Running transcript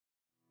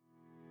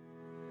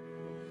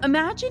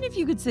Imagine if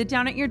you could sit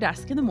down at your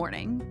desk in the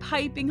morning,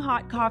 piping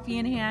hot coffee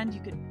in hand. You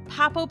could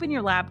pop open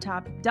your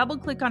laptop,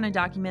 double-click on a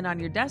document on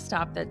your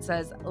desktop that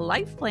says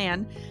Life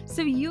Plan,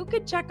 so you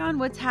could check on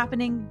what's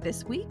happening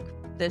this week,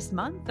 this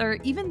month, or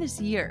even this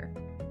year.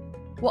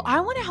 Well, I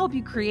want to help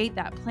you create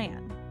that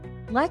plan.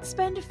 Let's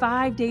spend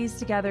 5 days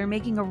together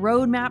making a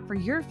roadmap for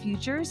your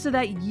future so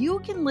that you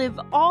can live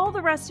all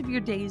the rest of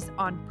your days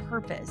on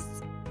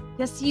purpose.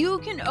 Yes, you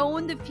can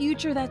own the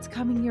future that's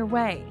coming your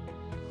way.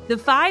 The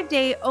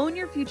 5-day Own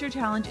Your Future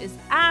Challenge is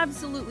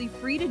absolutely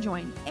free to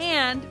join,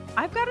 and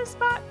I've got a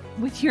spot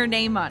with your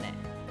name on it.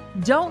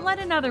 Don't let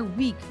another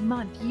week,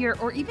 month, year,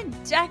 or even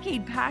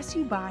decade pass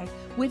you by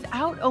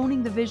without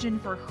owning the vision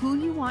for who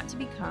you want to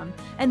become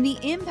and the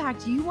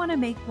impact you want to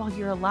make while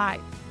you're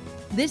alive.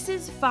 This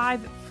is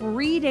 5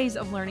 free days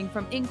of learning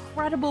from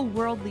incredible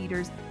world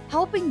leaders,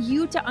 helping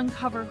you to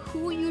uncover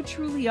who you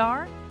truly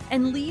are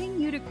and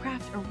leading you to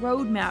craft a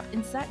roadmap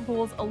and set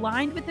goals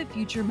aligned with the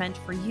future meant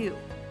for you.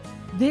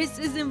 This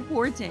is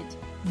important.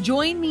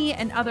 Join me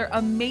and other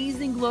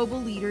amazing global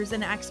leaders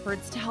and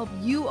experts to help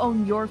you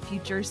own your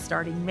future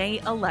starting May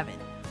 11th.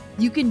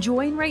 You can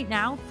join right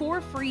now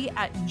for free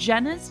at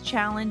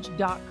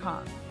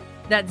jennaschallenge.com.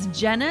 That's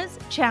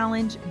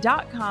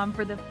jennaschallenge.com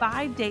for the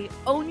 5-day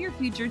Own Your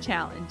Future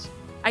Challenge.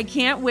 I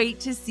can't wait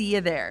to see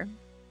you there.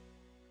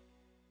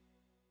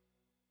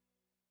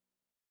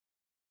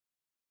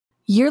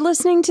 You're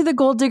listening to the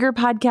Goal Digger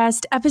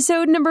Podcast,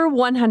 episode number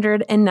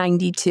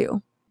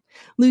 192.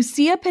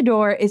 Lucia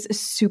Pedor is a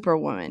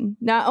superwoman.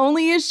 Not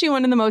only is she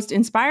one of the most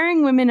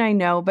inspiring women I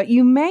know, but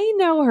you may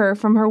know her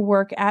from her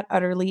work at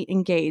Utterly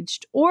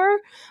Engaged, or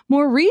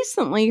more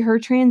recently, her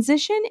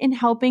transition in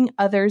helping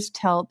others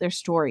tell their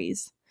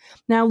stories.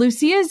 Now,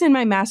 Lucia is in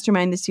my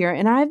mastermind this year,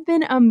 and I've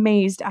been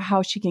amazed at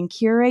how she can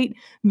curate,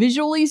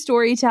 visually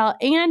storytell,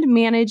 and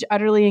manage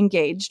Utterly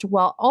Engaged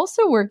while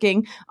also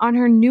working on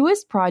her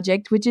newest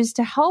project, which is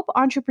to help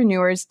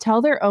entrepreneurs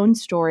tell their own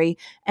story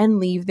and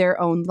leave their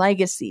own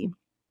legacy.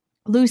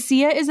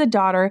 Lucia is a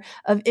daughter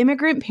of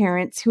immigrant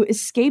parents who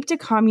escaped a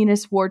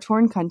communist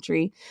war-torn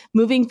country,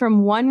 moving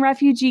from one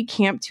refugee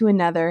camp to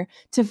another,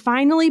 to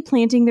finally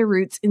planting their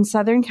roots in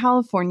Southern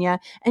California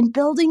and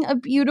building a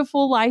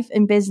beautiful life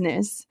and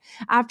business.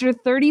 After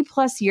 30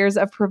 plus years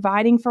of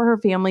providing for her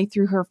family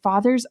through her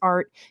father's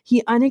art,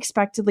 he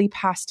unexpectedly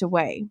passed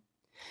away.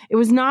 It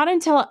was not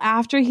until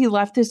after he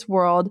left this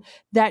world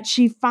that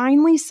she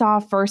finally saw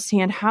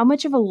firsthand how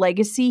much of a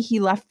legacy he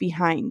left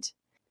behind.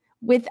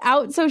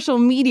 Without social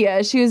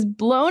media, she was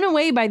blown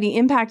away by the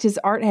impact his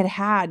art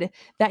had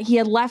that he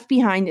had left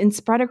behind and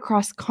spread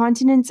across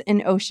continents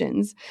and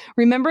oceans.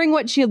 Remembering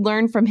what she had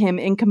learned from him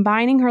and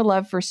combining her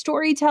love for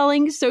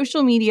storytelling,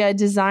 social media,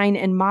 design,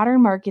 and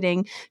modern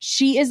marketing,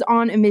 she is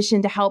on a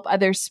mission to help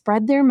others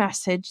spread their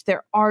message,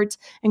 their art,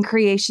 and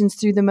creations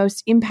through the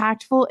most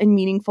impactful and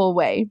meaningful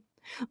way.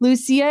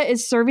 Lucia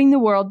is serving the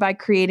world by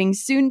creating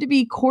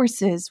soon-to-be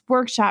courses,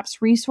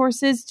 workshops,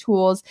 resources,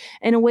 tools,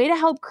 and a way to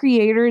help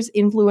creators,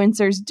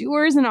 influencers,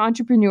 doers, and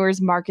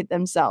entrepreneurs market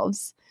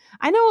themselves.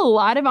 I know a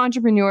lot of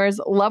entrepreneurs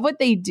love what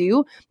they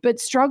do,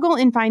 but struggle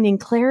in finding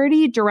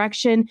clarity,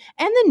 direction,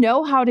 and the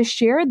know-how to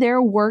share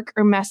their work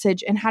or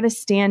message and how to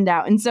stand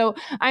out. And so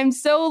I'm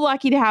so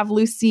lucky to have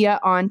Lucia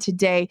on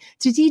today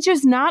to teach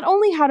us not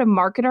only how to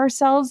market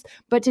ourselves,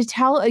 but to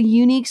tell a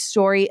unique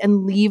story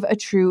and leave a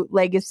true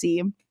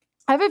legacy.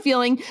 I have a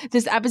feeling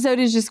this episode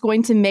is just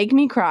going to make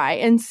me cry,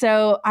 and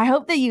so I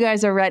hope that you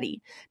guys are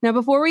ready. Now,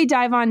 before we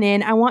dive on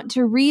in, I want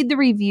to read the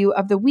review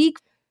of the week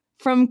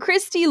from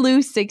Christy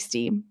Lou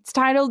 60. It's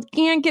titled,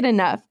 Can't Get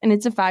Enough, and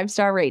it's a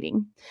 5-star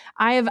rating.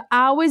 I have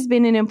always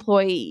been an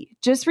employee.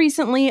 Just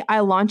recently, I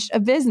launched a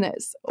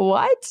business.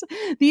 What?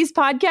 These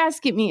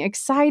podcasts get me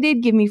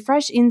excited, give me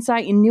fresh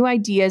insight and new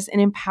ideas, and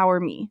empower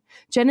me.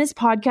 Jenna's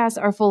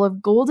podcasts are full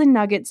of golden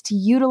nuggets to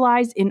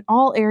utilize in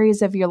all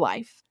areas of your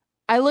life.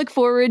 I look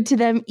forward to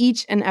them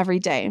each and every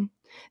day.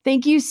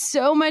 Thank you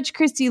so much,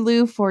 Christy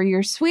Lou, for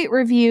your sweet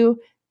review.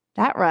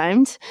 That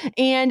rhymed.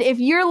 And if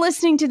you're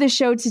listening to the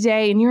show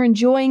today and you're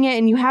enjoying it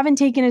and you haven't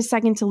taken a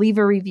second to leave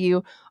a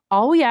review,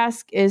 all we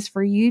ask is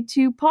for you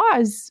to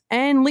pause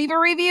and leave a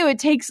review. It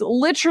takes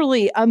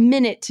literally a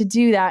minute to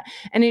do that,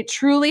 and it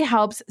truly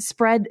helps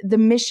spread the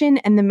mission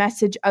and the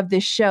message of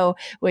this show,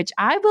 which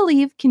I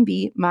believe can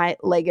be my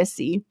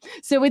legacy.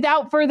 So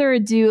without further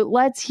ado,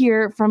 let's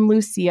hear from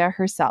Lucia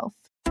herself.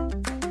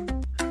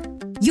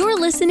 You're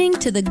listening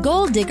to the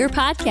Goal Digger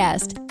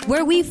Podcast,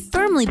 where we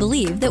firmly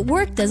believe that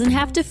work doesn't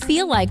have to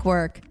feel like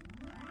work.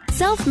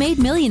 Self-made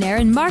millionaire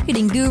and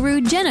marketing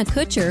guru Jenna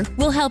Kutcher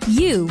will help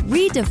you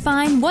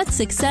redefine what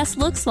success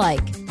looks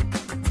like.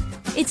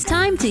 It's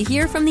time to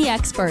hear from the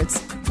experts,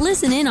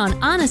 listen in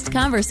on honest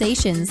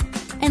conversations,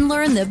 and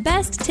learn the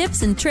best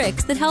tips and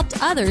tricks that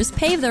helped others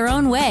pave their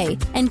own way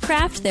and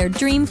craft their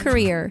dream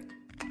career.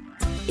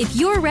 If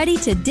you're ready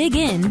to dig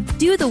in,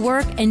 do the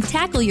work, and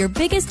tackle your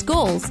biggest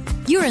goals,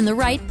 you're in the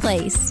right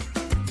place.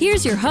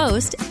 Here's your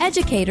host,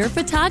 educator,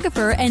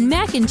 photographer, and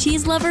mac and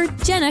cheese lover,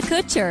 Jenna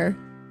Kutcher.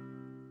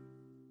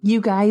 You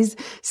guys,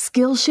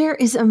 Skillshare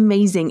is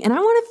amazing, and I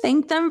want to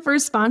thank them for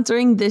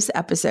sponsoring this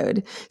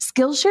episode.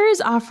 Skillshare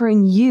is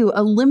offering you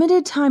a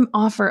limited time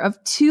offer of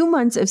 2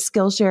 months of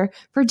Skillshare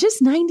for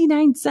just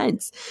 99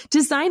 cents.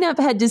 To sign up,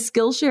 head to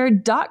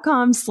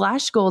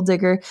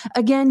Skillshare.com/goaldigger.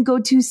 Again, go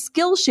to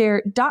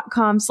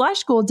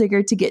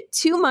Skillshare.com/goaldigger to get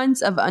 2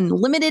 months of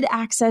unlimited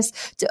access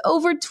to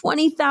over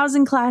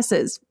 20,000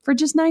 classes for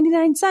just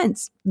 99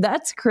 cents.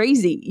 That's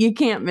crazy. You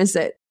can't miss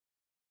it.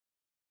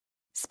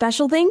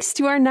 Special thanks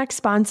to our next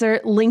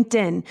sponsor,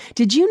 LinkedIn.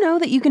 Did you know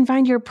that you can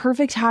find your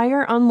perfect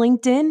hire on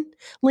LinkedIn?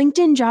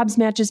 LinkedIn Jobs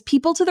matches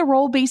people to the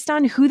role based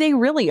on who they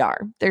really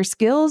are, their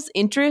skills,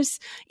 interests,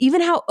 even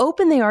how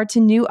open they are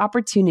to new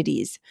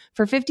opportunities.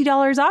 For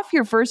 $50 off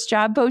your first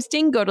job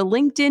posting, go to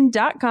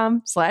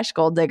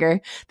linkedin.com/goaldigger.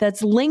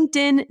 That's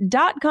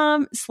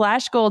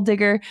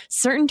linkedin.com/goaldigger.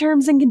 Certain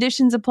terms and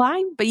conditions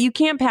apply, but you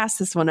can't pass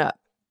this one up.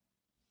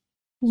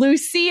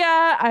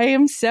 Lucia, I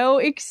am so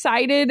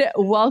excited.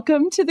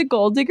 Welcome to the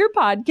Goal Digger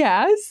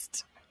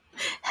podcast.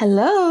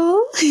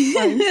 Hello.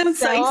 I'm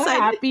so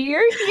happy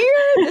you're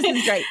here. This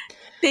is great.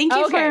 Thank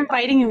you for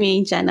inviting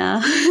me,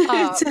 Jenna,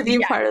 to be a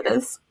part of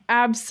this.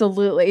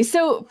 Absolutely.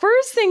 So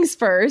first things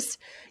first,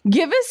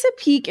 give us a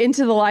peek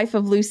into the life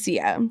of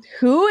Lucia.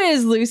 Who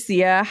is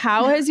Lucia?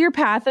 How has your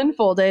path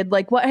unfolded?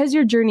 Like, what has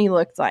your journey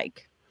looked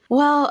like?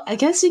 Well, I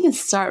guess you can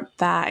start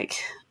back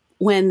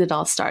when it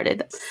all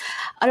started.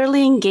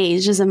 Utterly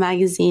Engaged is a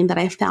magazine that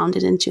I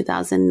founded in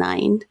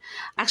 2009.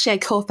 Actually, I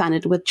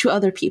co-founded with 2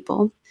 other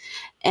people.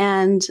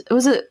 And it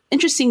was an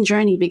interesting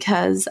journey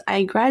because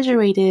I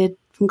graduated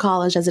from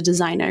college as a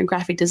designer, a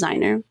graphic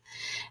designer.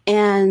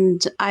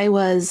 And it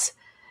was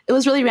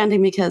really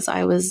random because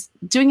I was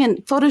doing a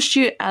photo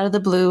shoot out of the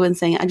blue and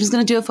saying, I'm just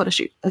going to do a photo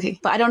shoot. Okay.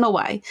 But I don't know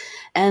why.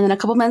 And then a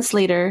couple months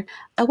later,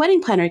 a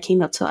wedding planner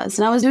came up to us.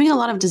 And I was doing a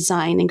lot of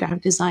design and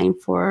graphic design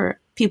for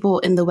people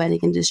in the wedding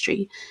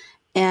industry.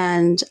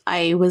 And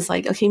I was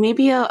like, okay,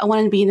 maybe I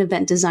want to be an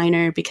event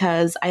designer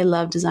because I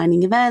love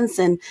designing events.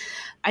 And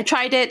I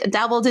tried it,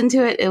 dabbled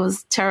into it. It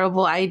was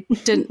terrible. I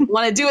didn't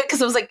want to do it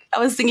because I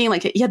was thinking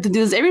like, you have to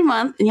do this every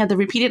month and you have to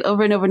repeat it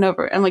over and over and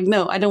over. I'm like,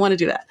 no, I don't want to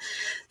do that.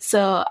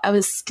 So I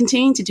was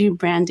continuing to do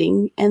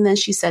branding. And then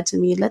she said to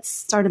me, let's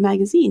start a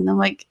magazine. I'm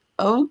like,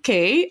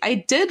 okay, I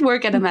did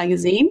work at a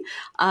magazine.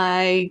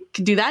 I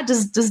could do that.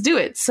 Just do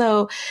it.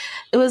 So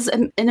it was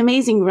an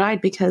amazing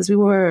ride because we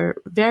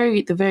were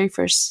the very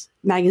first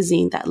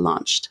magazine that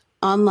launched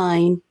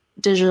online,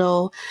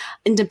 digital,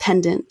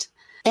 independent.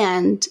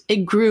 And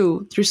it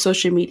grew through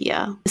social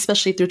media,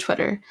 especially through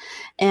Twitter.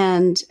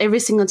 And every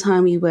single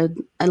time we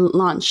would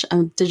launch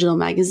a digital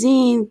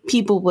magazine,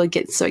 people would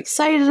get so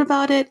excited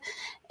about it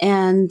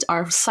and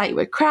our site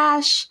would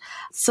crash.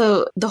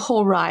 So the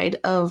whole ride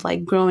of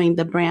like growing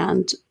the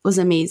brand was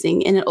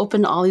amazing. And it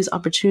opened all these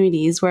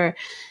opportunities where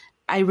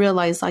I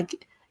realized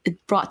like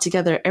it brought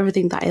together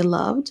everything that I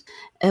loved.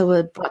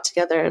 It brought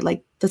together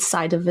like the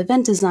side of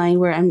event design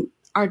where I'm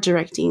art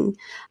directing,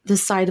 the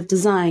side of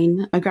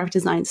design, my graphic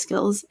design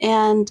skills.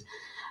 And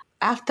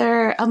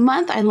after a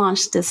month, I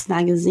launched this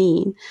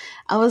magazine.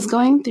 I was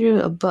going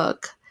through a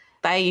book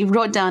that I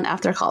wrote down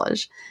after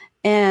college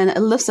and a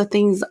list of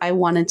things I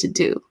wanted to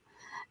do.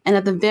 And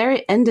at the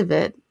very end of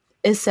it,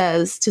 it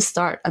says to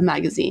start a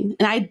magazine.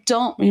 And I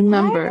don't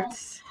remember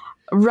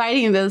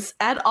writing this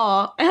at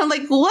all. And I'm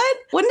like, what?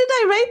 When did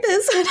I write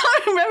this? I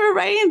don't remember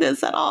writing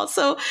this at all.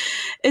 So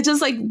it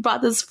just like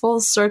brought this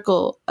full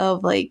circle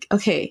of like,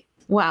 okay,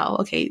 wow,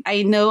 okay,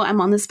 I know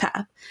I'm on this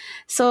path.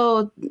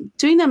 So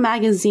doing the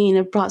magazine,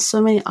 it brought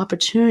so many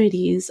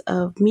opportunities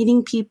of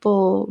meeting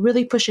people,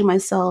 really pushing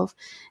myself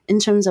in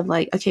terms of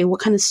like, okay, what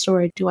kind of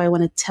story do I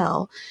want to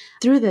tell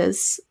through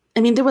this?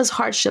 I mean, there was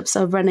hardships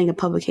of running a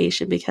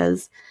publication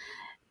because,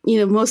 you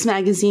know, most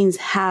magazines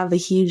have a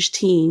huge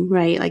team,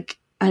 right? Like,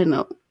 I don't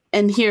know.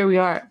 And here we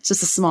are,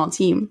 just a small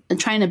team and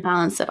trying to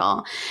balance it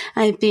all.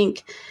 And I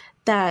think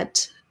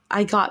that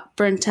I got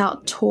burnt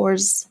out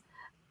towards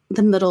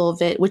the middle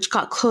of it, which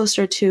got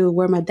closer to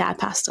where my dad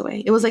passed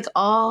away. It was like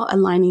all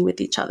aligning with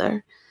each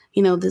other,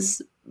 you know,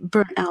 this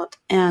burnout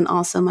and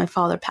also my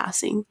father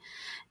passing.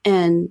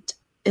 And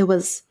it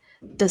was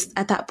just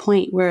at that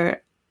point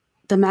where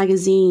the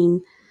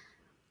magazine,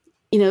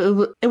 you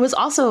know, it was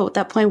also at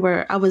that point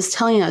where I was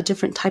telling a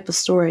different type of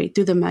story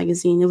through the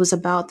magazine. It was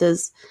about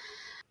this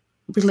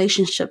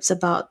relationships,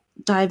 about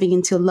diving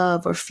into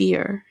love or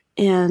fear.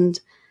 And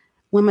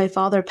when my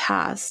father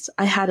passed,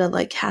 I had to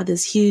like have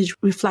this huge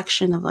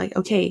reflection of like,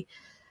 okay,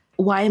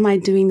 why am I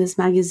doing this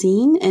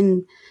magazine?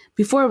 And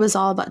before it was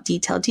all about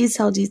details.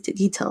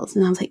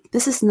 And I was like,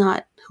 this is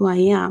not who I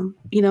am.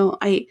 You know,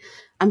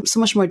 I'm so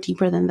much more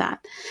deeper than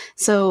that.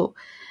 So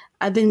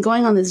I've been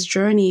going on this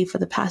journey for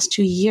the past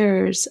 2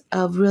 years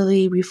of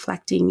really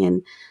reflecting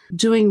and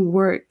doing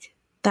work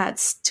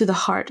that's to the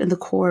heart and the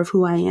core of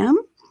who I am.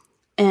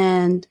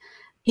 And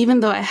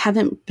even though I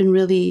haven't been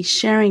really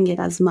sharing it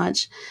as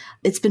much,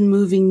 it's been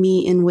moving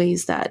me in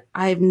ways that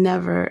I've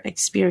never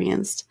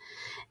experienced.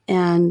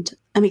 And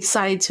I'm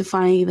excited to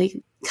finally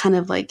like kind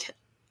of like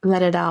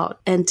let it out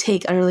and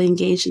take Utterly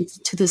Engaged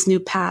into this new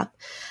path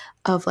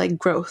of like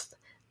growth,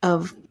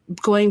 of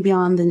going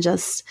beyond than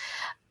just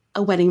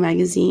a wedding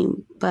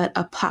magazine, but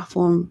a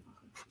platform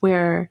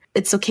where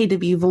it's okay to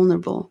be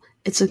vulnerable.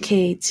 It's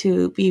okay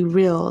to be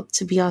real,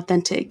 to be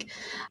authentic,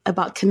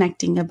 about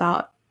connecting,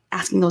 about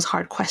asking those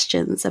hard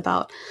questions,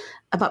 about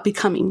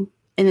becoming.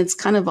 And it's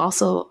kind of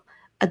also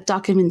a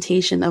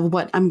documentation of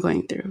what I'm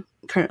going through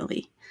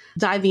currently.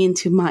 Diving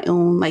into my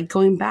own, like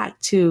going back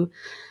to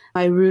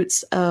my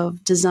roots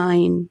of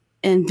design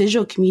and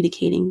visual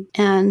communicating,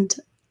 and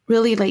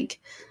really like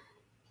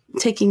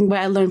taking what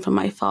I learned from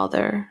my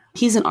father.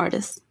 He's an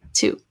artist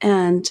too,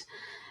 and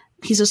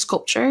he's a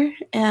sculptor,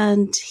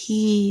 and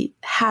he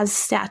has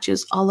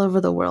statues all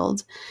over the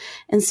world.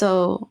 And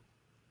so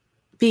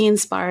being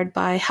inspired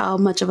by how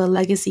much of a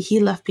legacy he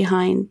left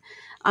behind,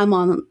 I'm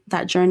on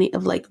that journey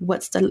of like,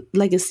 what's the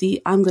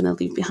legacy I'm going to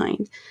leave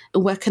behind?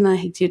 And what can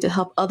I do to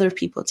help other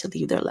people to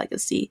leave their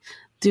legacy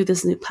through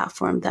this new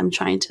platform that I'm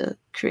trying to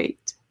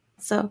create?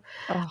 So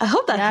I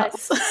hope that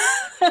helps.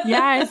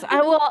 Yes,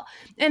 I will.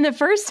 And the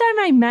first time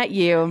I met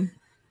you,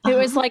 it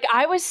was like,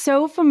 I was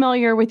so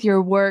familiar with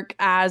your work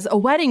as a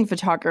wedding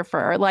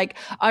photographer. Like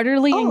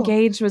Utterly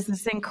Engaged was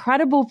this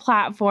incredible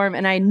platform,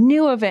 and I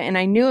knew of it and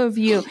I knew of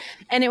you.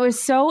 And it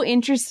was so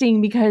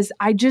interesting because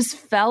I just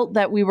felt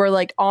that we were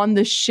like on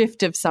the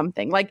shift of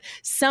something, like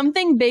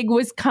something big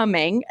was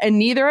coming and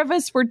neither of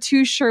us were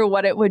too sure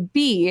what it would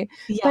be.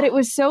 Yeah. But it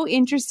was so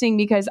interesting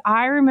because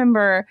I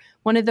remember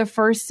one of the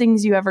first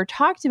things you ever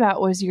talked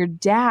about was your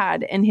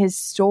dad and his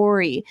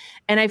story.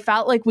 And I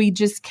felt like we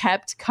just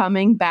kept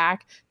coming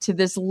back to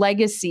this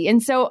legacy.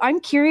 And so I'm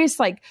curious,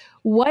 like,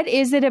 what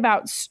is it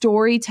about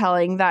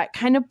storytelling that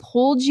kind of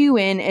pulled you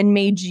in and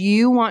made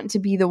you want to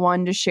be the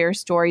one to share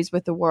stories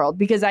with the world?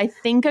 Because I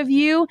think of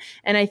you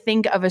and I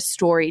think of a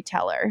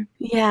storyteller.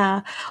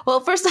 Yeah.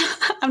 Well, first,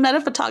 I'm not a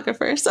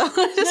photographer, so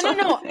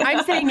No.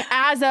 I'm saying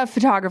as a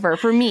photographer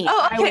for me.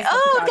 Oh, okay.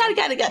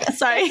 Got it.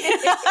 Sorry.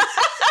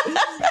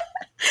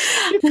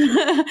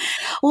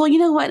 Well, you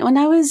know what? When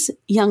I was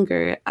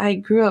younger, I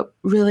grew up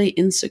really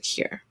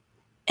insecure.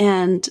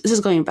 And this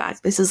is going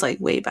back. This is like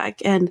way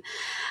back. And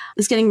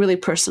it's getting really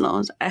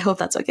personal. I hope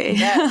that's okay.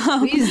 Yes,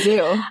 please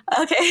do.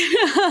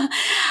 Okay.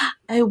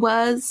 I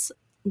was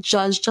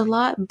judged a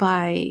lot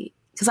by,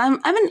 because I'm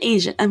an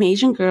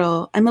Asian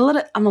girl. I'm a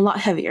lot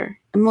heavier,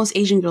 and most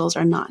Asian girls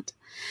are not.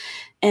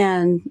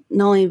 And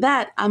not only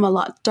that, I'm a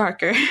lot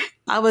darker.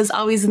 I was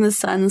always in the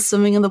sun,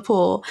 swimming in the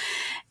pool.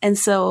 And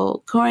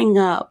so growing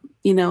up,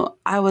 you know,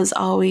 I was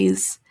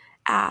always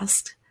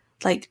asked,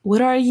 like,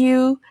 what are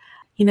you?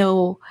 You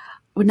know,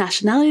 what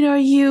nationality are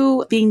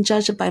you? Being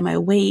judged by my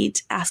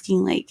weight,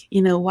 asking like,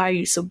 you know, why are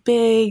you so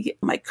big?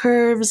 My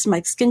curves,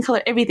 my skin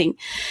color, everything.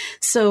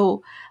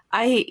 So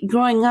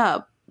growing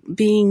up,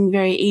 being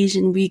very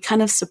Asian, we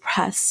kind of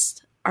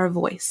suppressed our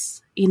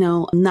voice, you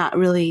know, not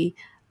really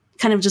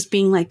kind of just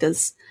being like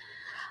this,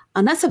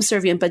 not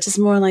subservient, but just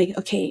more like,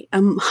 okay,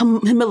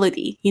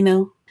 humility, you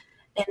know,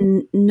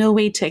 and no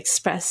way to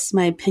express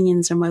my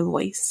opinions or my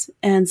voice.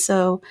 And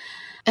so,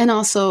 and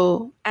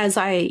also as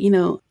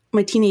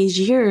my teenage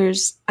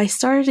years, I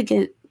started to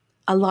get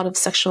a lot of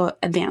sexual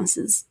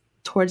advances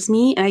towards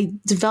me. And I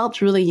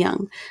developed really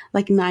young,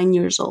 like 9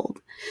 years old.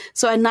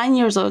 So at 9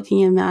 years old, can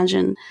you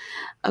imagine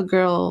a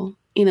girl,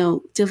 you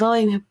know,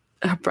 developing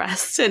her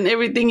breasts and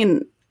everything,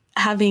 and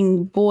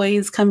having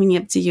boys coming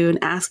up to you and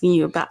asking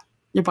you about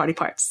your body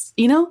parts,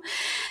 you know?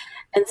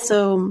 And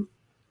so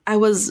I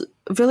was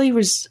really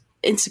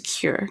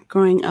insecure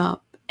growing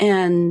up,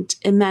 and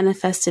it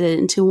manifested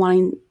into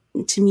wanting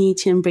me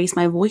to embrace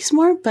my voice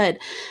more. But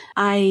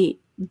I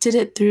did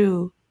it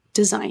through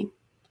design.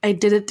 I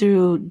did it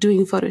through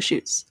doing photo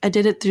shoots. I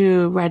did it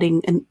through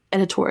writing an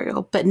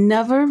editorial, but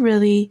never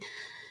really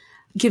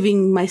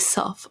giving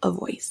myself a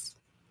voice.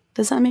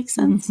 Does that make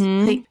sense?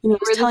 Mm-hmm. Like, you know,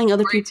 we're telling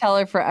other people.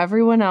 Storyteller for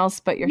everyone else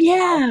but yourself.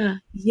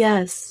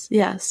 Yeah.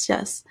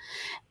 Yes.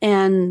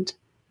 And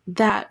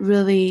that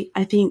really,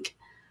 I think,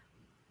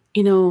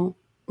 you know,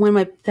 when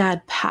my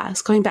dad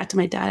passed, going back to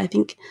my dad, I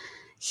think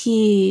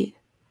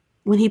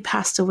when he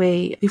passed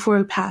away, before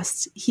he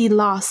passed, he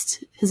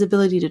lost his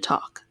ability to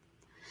talk.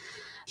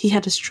 He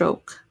had a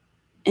stroke.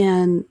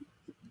 And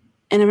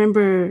I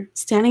remember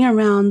standing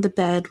around the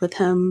bed with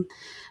him,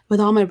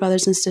 with all my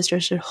brothers and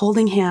sisters,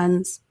 holding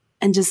hands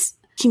and just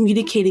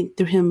communicating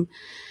through him,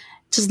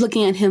 just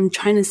looking at him,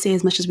 trying to say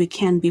as much as we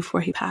can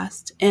before he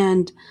passed.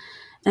 And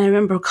I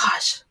remember,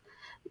 gosh,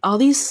 all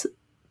these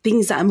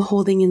things that I'm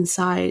holding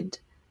inside,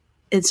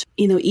 it's,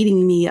 you know,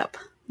 eating me up.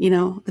 You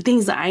know, the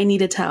things that I need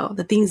to tell,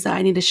 the things that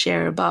I need to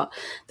share about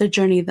the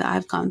journey that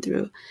I've gone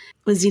through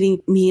was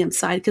eating me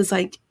inside. Because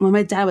like when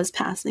my dad was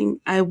passing,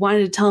 I wanted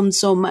to tell him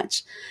so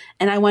much,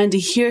 and I wanted to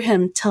hear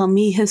him tell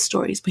me his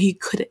stories, but he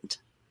couldn't.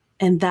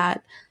 And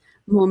that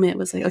moment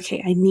was like,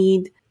 okay, I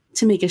need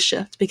to make a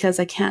shift, because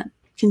I can't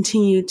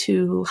continue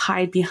to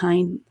hide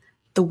behind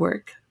the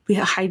work. We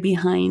hide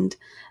behind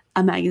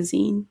a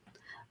magazine.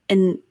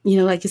 And, you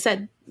know, like you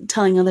said,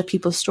 telling other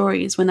people's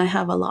stories when I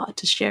have a lot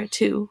to share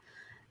too.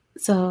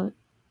 So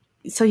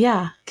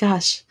yeah,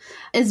 gosh,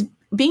 it's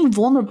being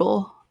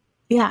vulnerable.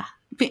 Yeah.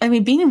 I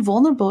mean, being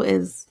vulnerable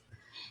it's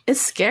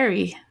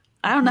scary.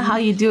 I don't know how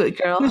you do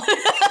it, girl.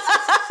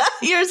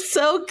 You're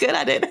so good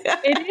at it.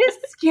 It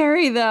is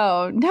scary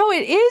though. No,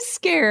 it is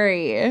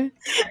scary.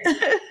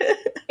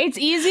 It's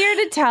easier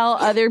to tell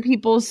other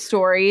people's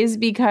stories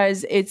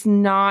because it's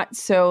not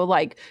so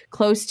like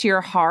close to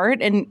your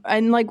heart,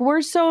 and like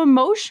we're so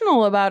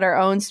emotional about our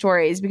own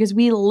stories because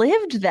we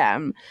lived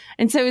them.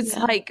 And so it's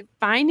like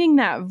finding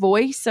that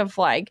voice of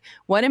like,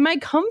 what am I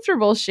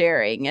comfortable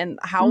sharing and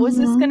how is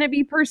this going to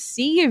be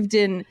perceived,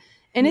 and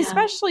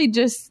especially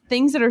just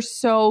things that are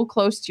so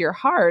close to your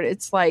heart.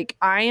 It's like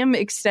I am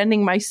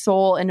extending my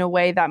soul in a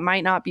way that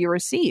might not be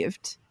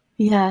received.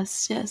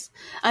 Yes.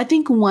 I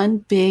think one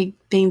big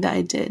thing that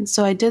I did,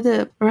 so I did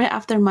it right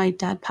after my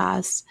dad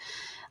passed.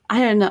 I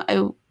don't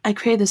know, I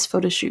created this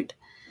photo shoot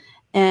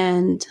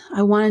and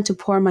I wanted to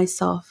pour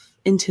myself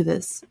into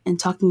this and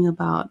talking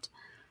about,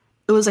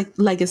 it was like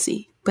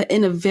legacy, but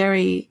in a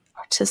very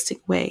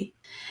artistic way.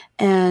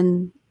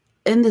 And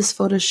in this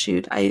photo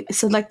shoot, I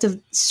selected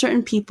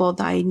certain people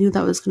that I knew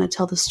that was going to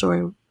tell the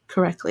story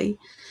correctly.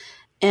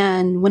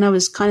 And when I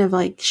was kind of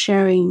like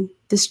sharing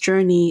this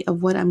journey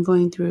of what I'm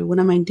going through, what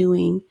am I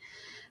doing,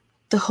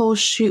 the whole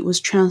shoot was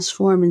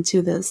transformed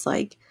into this,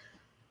 like,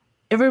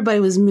 everybody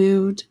was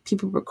moved.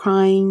 People were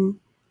crying.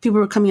 People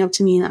were coming up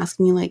to me and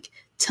asking me, like,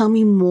 tell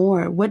me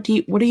more. What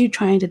are you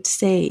trying to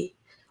say?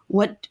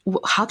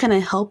 How can I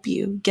help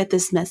you get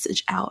this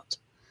message out?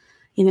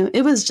 You know,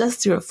 it was just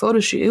through a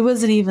photo shoot. It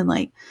wasn't even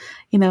like,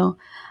 you know,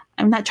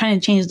 I'm not trying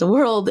to change the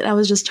world. I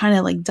was just trying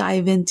to like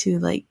dive into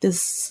like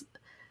this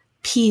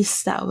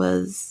piece that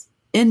was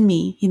in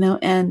me, you know,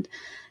 and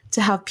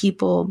to have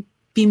people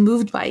be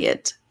moved by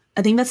it.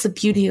 I think that's the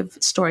beauty of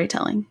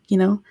storytelling, you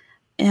know.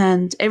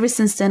 And ever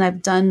since then,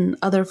 I've done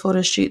other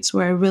photo shoots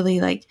where I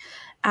really like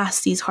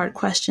ask these hard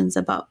questions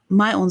about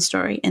my own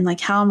story and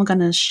like how am I going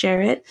to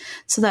share it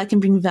so that I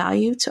can bring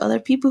value to other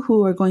people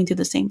who are going through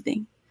the same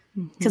thing.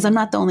 Because I'm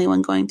not the only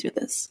one going through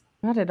this.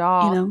 Not at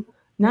all. You know?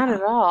 Not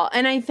at all.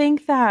 And I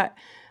think that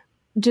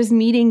just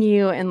meeting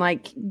you and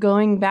like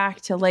going back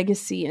to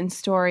legacy and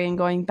story and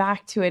going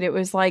back to it, it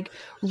was like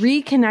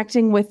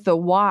reconnecting with the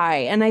why.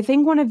 And I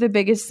think one of the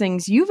biggest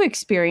things you've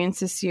experienced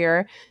this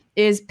year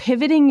is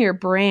pivoting your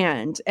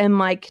brand and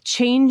like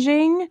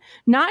changing,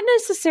 not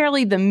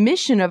necessarily the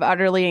mission of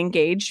Utterly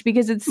Engaged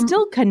because it's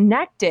still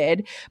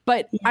connected,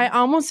 but I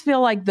almost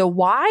feel like the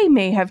why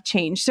may have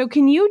changed. So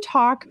can you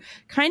talk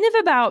kind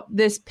of about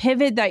this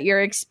pivot that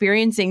you're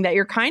experiencing, that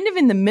you're kind of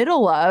in the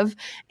middle of,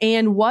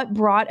 and what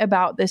brought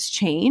about this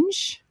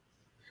change?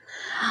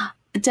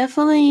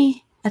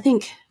 Definitely, I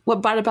think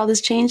what brought about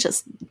this change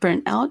is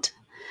burnt out.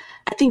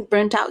 I think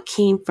burnt out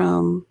came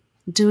from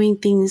doing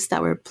things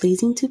that were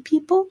pleasing to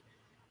people,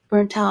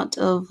 burnt out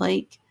of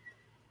like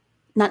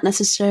not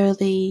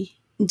necessarily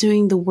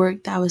doing the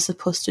work that I was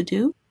supposed to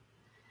do.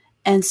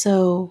 And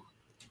so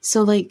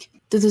like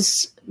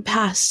this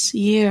past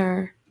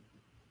year,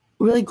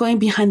 really going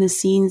behind the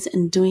scenes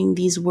and doing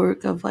these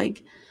work of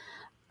like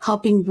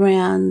helping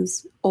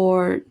brands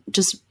or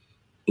just,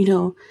 you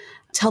know,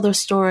 tell their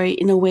story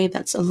in a way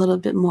that's a little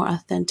bit more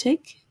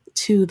authentic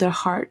to their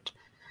heart.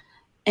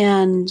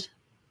 And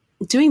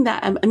doing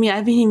that, I mean, I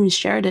haven't even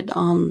shared it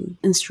on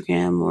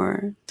Instagram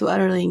or through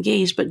Utterly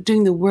Engaged, but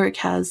doing the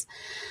work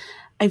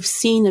I've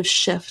seen a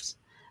shift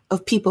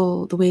of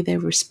people, the way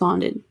they've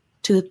responded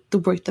to the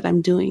work that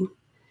I'm doing.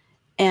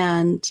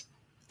 And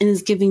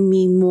it's giving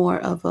me more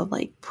of a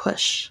like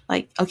push,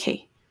 like,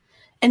 okay.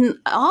 And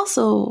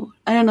also,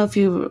 I don't know if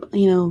you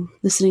know,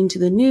 listening to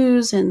the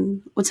news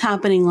and what's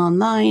happening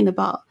online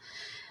about,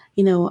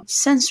 you know,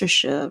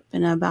 censorship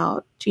and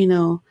about, you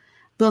know,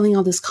 building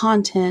all this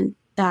content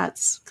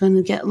that's going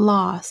to get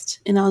lost.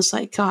 And I was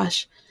like,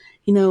 gosh,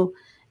 you know,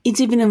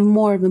 it's even a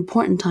more of an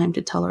important time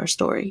to tell our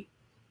story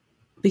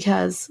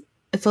because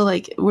I feel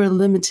like we're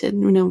limited,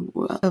 you know,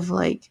 of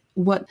like,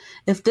 what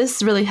if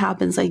this really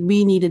happens, like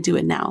we need to do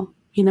it now,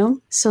 you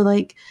know? So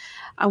like,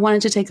 I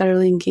wanted to take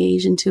Utterly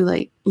Engaged into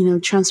like, you know,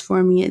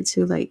 transforming it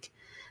to like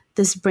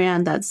this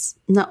brand that's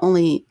not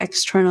only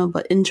external,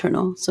 but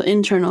internal. So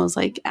internal is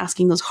like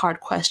asking those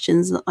hard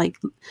questions, like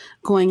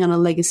going on a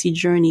legacy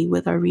journey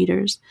with our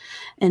readers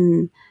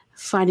and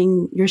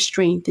finding your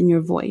strength in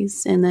your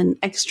voice. And then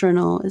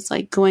external is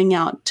like going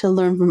out to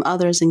learn from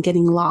others and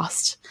getting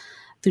lost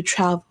through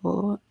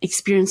travel,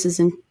 experiences,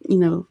 and, you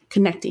know,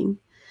 connecting.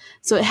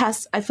 So it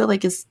has, I feel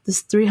like it's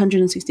this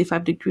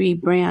 365-degree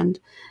brand,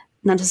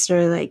 not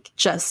necessarily like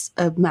just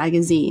a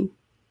magazine.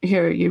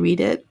 Here you read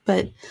it,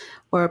 but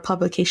or a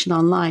publication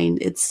online.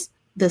 It's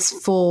this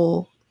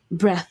full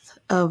breadth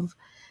of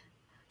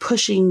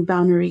pushing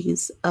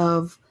boundaries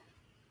of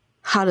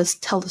how to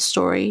tell the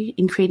story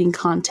and creating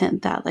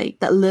content that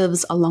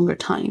lives a longer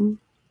time.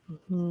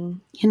 You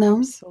know?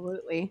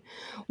 Absolutely.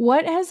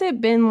 What has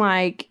it been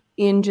like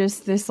in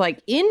just this like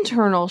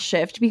internal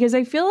shift, because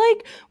I feel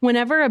like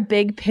whenever a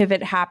big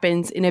pivot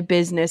happens in a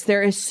business,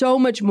 there is so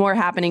much more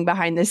happening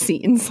behind the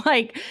scenes.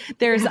 Like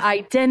there's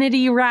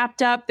identity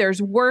wrapped up,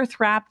 there's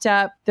worth wrapped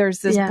up, there's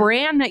this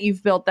brand that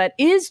you've built that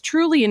is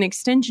truly an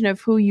extension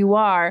of who you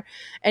are.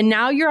 And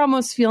now you're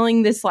almost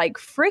feeling this like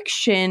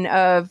friction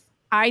of,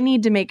 I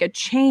need to make a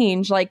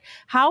change. Like,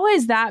 how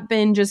has that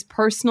been just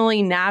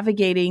personally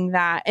navigating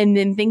that and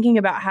then thinking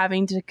about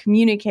having to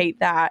communicate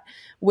that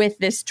with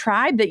this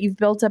tribe that you've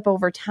built up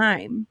over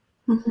time?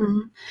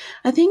 Mm-hmm.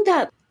 I think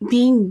that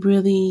being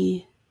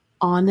really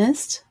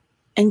honest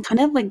and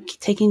kind of like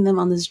taking them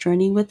on this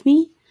journey with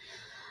me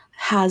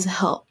has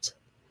helped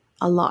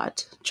a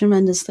lot,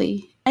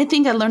 tremendously. I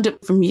think I learned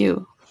it from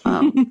you.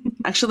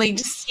 Actually,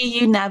 just see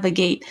you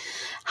navigate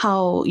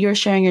how you're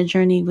sharing your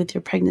journey with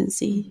your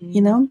pregnancy,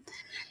 you know,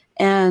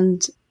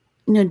 and,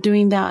 you know,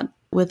 doing that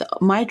with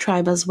my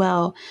tribe as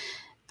well.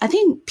 I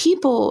think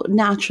people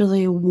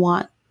naturally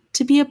want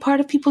to be a part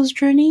of people's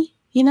journey,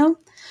 you know,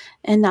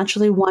 and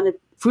naturally want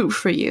to root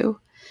for you.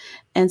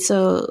 And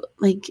so,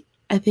 like,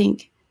 I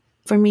think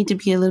for me to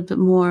be a little bit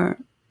more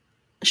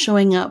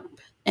showing up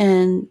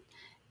and,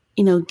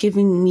 you know,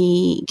 giving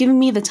me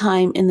the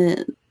time and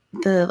the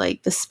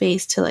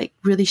space to like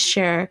really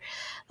share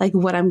like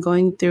what I'm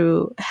going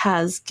through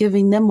has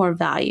given them more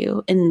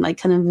value and like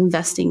kind of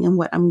investing in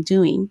what I'm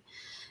doing.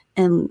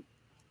 And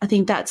I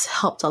think that's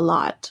helped a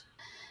lot.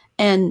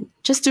 And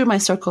just through my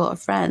circle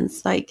of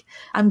friends, like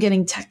I'm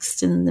getting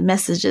texts and the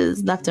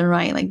messages left and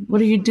right. Like,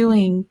 what are you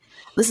doing?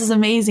 This is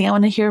amazing. I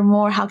want to hear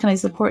more. How can I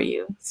support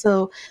you?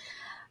 So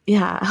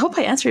yeah, I hope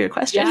I answered your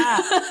question.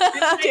 Yeah.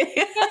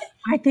 Okay.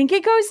 I think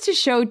it goes to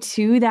show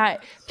too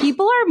that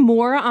people are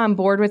more on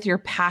board with your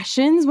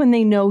passions when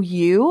they know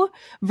you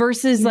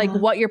versus like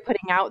what you're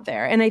putting out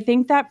there. And I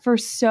think that for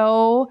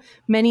so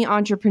many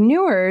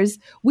entrepreneurs,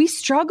 we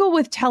struggle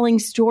with telling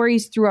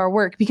stories through our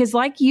work because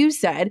like you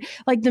said,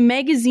 like the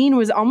magazine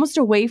was almost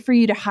a way for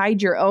you to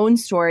hide your own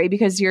story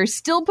because you're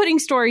still putting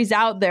stories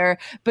out there,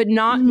 but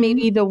not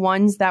maybe the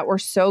ones that were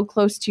so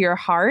close to your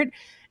heart.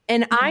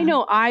 And I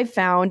know I've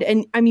found,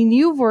 and I mean,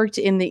 you've worked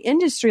in the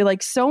industry,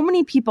 like so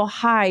many people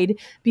hide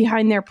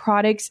behind their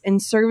products and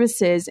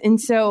services.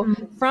 And so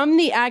from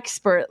the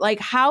expert, like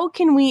how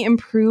can we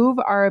improve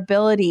our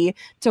ability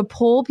to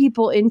pull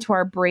people into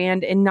our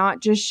brand and not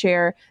just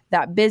share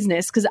that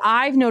business? Because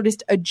I've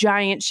noticed a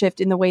giant shift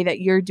in the way that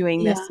you're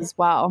doing this as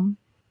well.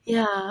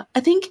 Yeah,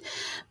 I think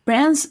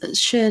brands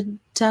should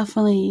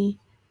definitely,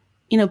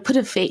 you know, put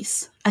a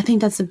face. I think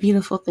that's a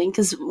beautiful thing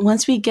because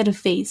once we get a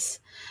face,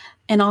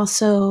 and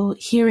also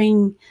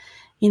hearing,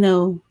 you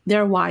know,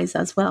 their whys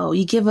as well.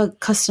 You give a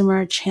customer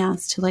a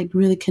chance to like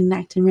really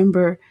connect and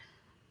remember,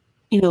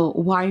 you know,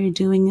 why you're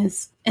doing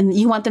this. And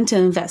you want them to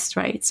invest,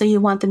 right? So you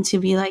want them to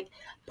be like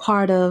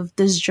part of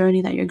this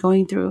journey that you're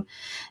going through.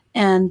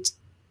 And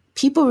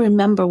people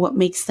remember what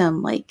makes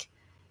them like,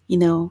 you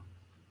know,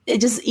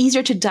 it's just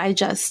easier to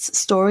digest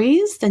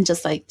stories than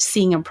just like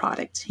seeing a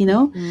product, you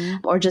know,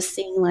 or just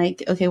seeing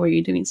like, okay, what are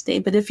you doing today?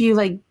 But if you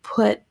like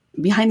put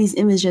behind these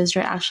images,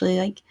 you're actually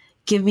like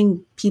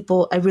giving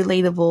people a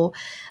relatable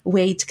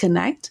way to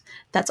connect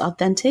that's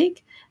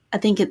authentic. I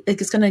think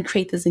it's going to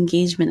create this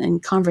engagement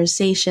and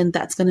conversation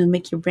that's going to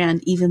make your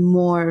brand even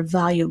more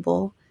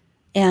valuable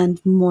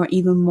and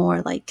even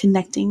more like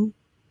connecting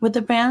with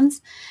the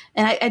brands.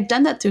 And I've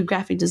done that through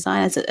graphic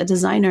design as a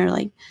designer.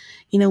 Like,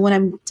 you know, when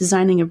I'm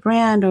designing a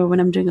brand or when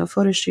I'm doing a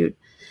photo shoot,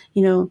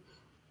 you know,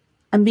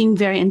 I'm being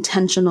very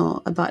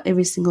intentional about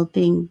every single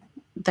thing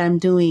that I'm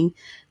doing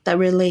that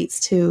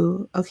relates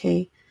to,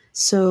 okay,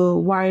 so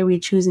why are we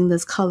choosing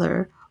this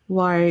color?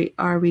 Why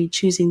are we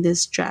choosing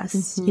this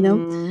dress? You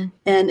know?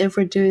 And if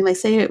we're doing, like,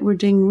 say we're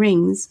doing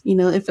rings, you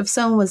know, if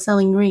someone was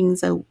selling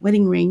rings, a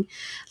wedding ring,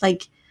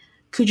 like,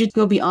 could you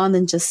go beyond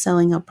than just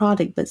selling a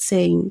product, but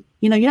saying,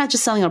 you know, you're not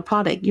just selling a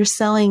product, you're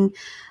selling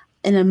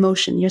an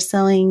emotion, you're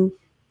selling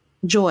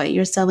joy,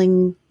 you're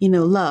selling, you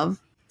know,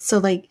 love. So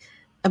like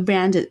a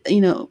brand,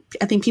 you know,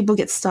 I think people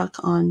get stuck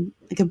on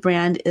like a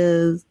brand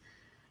is,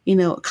 you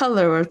know, a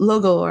color or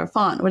logo or a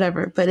font,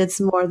 whatever, but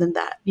it's more than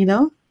that, you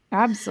know?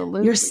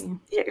 Absolutely.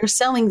 You're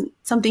selling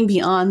something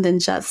beyond than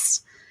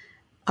just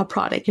a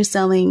product. You're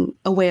selling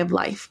a way of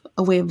life,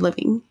 a way of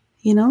living,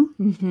 you know?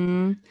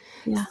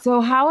 Yeah. So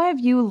how have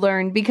you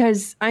learned?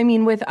 Because I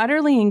mean, with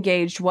Utterly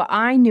Engaged, what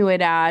I knew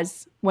it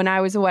as when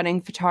I was a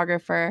wedding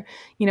photographer,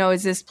 you know,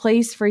 is this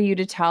place for you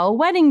to tell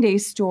wedding day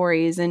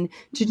stories and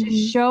to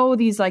just show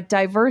these like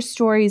diverse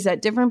stories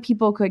that different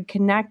people could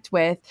connect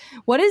with.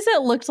 What does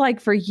it look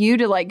like for you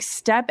to like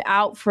step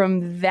out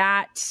from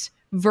that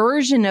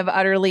version of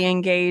Utterly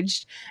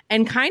Engaged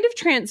and kind of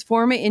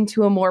transform it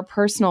into a more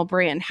personal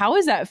brand? How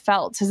has that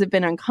felt? Has it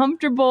been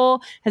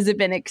uncomfortable? Has it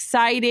been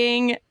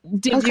exciting?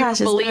 Did you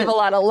believe a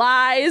lot of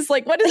lies?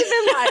 Like, what has it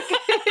been like?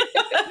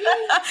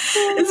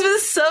 It's been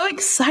so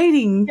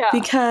exciting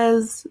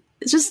because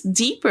it's just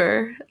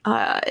deeper.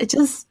 It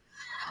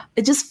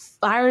just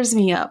fires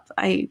me up.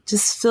 I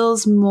just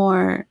feels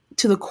more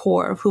to the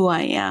core of who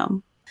I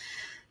am.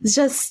 It's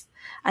just,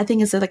 I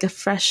think it's like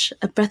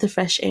a breath of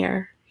fresh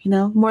air,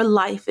 more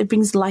life. It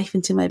brings life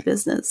into my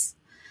business,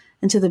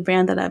 into the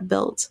brand that I've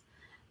built.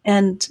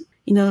 And,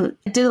 I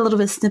did a little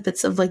bit of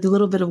snippets of like a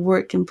little bit of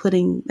work and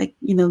putting like,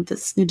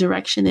 this new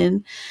direction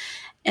in.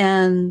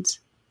 And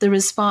the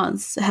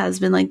response has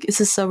been like,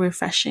 this is so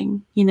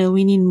refreshing.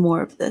 We need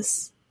more of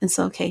this. And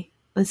so, okay,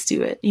 let's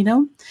do it,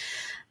 And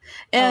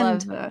I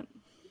love that.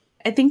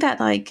 I think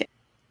that like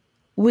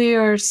we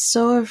are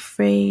so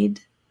afraid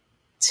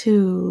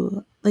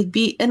to like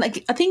be, and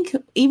like, I think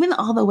even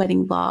all the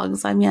wedding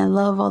blogs, I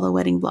love all the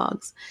wedding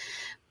blogs,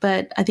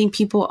 but I think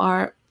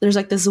there's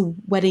like this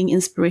wedding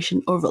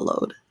inspiration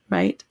overload,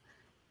 right?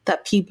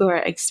 That people are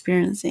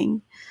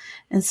experiencing.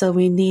 And so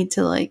we need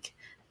to like,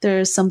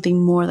 there's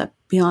something more that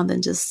beyond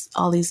than just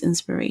all these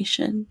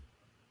inspiration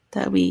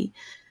the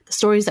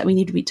stories that we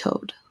need to be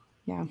told.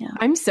 Yeah.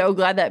 I'm so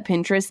glad that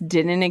Pinterest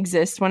didn't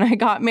exist when I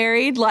got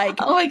married. Like,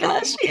 oh my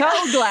gosh.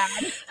 So glad.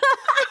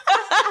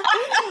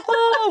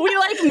 We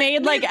like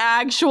made like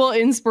actual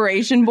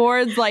inspiration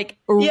boards, like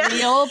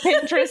real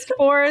Pinterest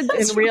boards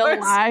in real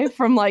life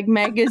from like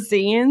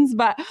magazines.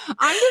 But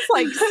I'm just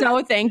like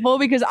so thankful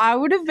because I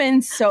would have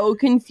been so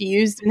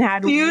confused and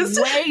had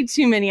way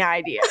too many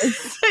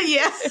ideas.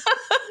 Yeah.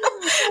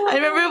 I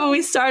remember when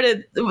we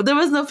started, there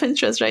was no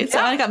Pinterest, right? So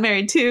I got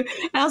married too.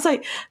 And I was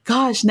like,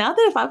 gosh, now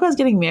that if I was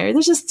getting married,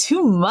 there's just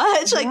too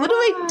much. Like, what do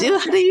I do?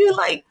 How do you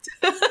like,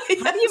 how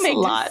do you make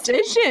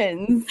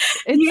decisions?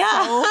 It's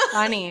so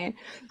funny.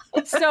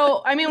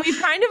 So,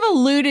 we've kind of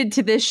alluded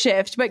to this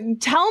shift, but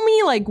tell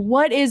me, like,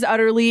 what is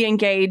Utterly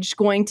Engaged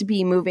going to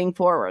be moving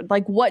forward?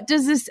 Like, what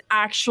does this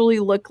actually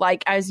look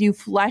like as you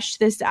flesh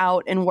this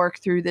out and work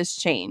through this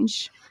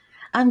change?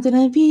 I'm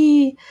going to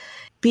be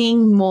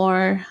being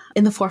more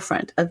in the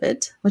forefront of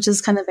it, which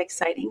is kind of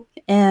exciting.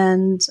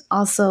 And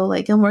also,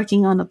 like, I'm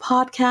working on a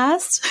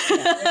podcast,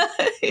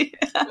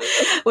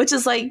 which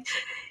is like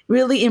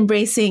really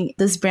embracing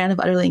this brand of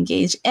Utterly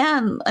Engaged.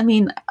 And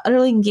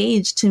Utterly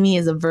Engaged to me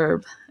is a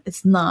verb.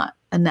 It's not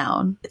a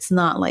noun. It's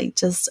not like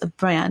just a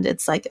brand.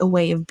 It's like a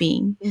way of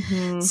being.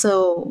 Mm-hmm.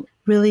 So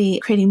really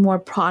creating more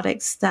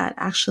products that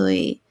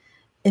actually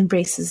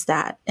embraces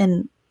that,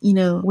 and,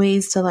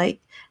 ways to like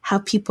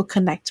have people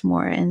connect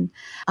more, and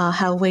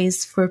have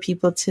ways for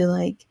people to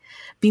like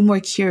be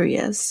more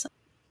curious,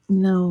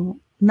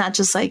 not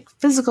just like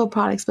physical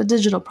products, but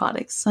digital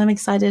products. So I'm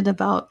excited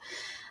about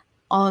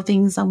all the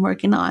things I'm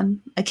working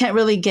on. I can't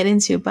really get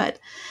into, but,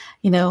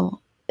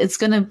 it's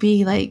going to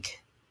be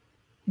like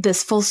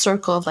this full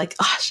circle of like,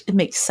 gosh, it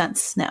makes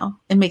sense now.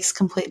 It makes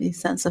completely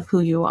sense of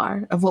who you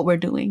are, of what we're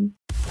doing.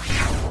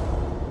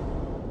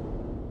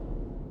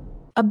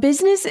 A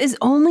business is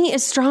only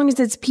as strong as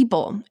its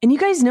people. And you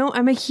guys know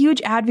I'm a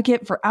huge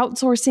advocate for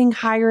outsourcing,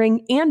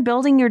 hiring, and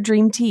building your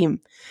dream team.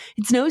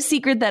 It's no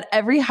secret that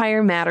every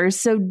hire matters,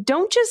 so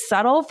don't just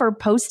settle for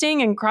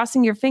posting and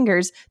crossing your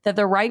fingers that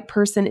the right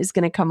person is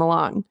going to come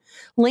along.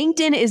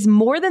 LinkedIn is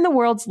more than the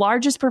world's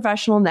largest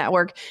professional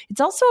network. It's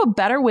also a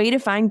better way to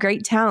find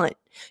great talent.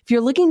 If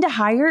you're looking to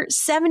hire,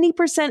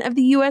 70% of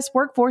the U.S.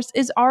 workforce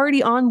is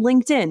already on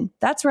LinkedIn.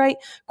 That's right,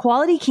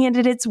 quality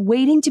candidates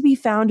waiting to be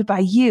found by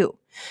you.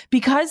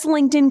 Because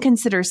LinkedIn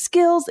considers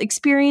skills,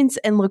 experience,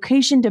 and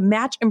location to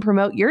match and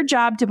promote your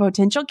job to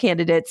potential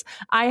candidates,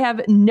 I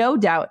have no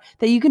doubt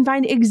that you can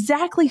find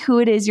exactly who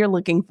it is you're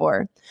looking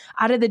for.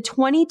 Out of the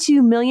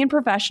 22 million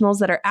professionals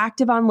that are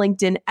active on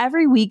LinkedIn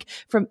every week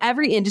from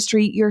every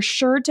industry, you're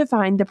sure to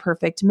find the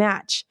perfect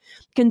match.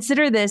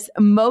 Consider this,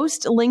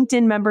 most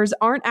LinkedIn members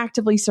aren't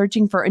actively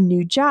searching for a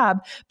new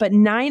job, but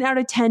 9 out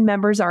of 10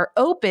 members are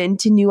open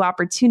to new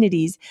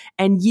opportunities,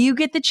 and you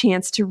get the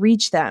chance to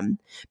reach them.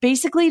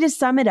 Basically, to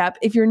sum it up,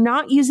 if you're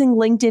not using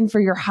LinkedIn for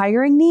your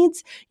hiring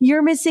needs,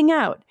 you're missing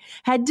out.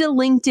 Head to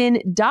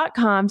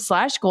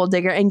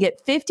linkedin.com/goaldigger and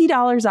get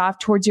 $50 off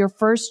towards your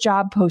first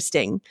job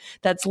posting.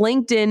 That's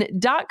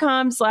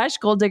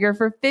linkedin.com/goaldigger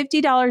for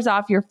 $50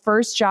 off your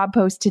first job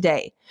post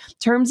today.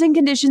 Terms and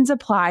conditions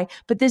apply,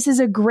 but this is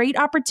a great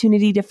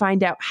opportunity to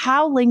find out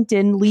how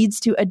LinkedIn leads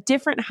to a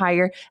different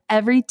hire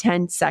every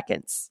 10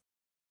 seconds.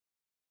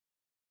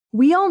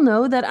 We all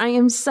know that I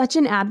am such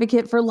an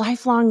advocate for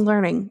lifelong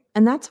learning,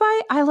 and that's why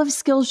I love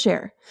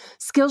Skillshare.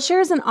 Skillshare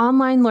is an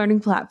online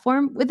learning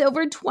platform with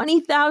over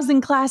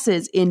 20,000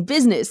 classes in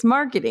business,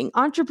 marketing,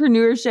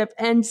 entrepreneurship,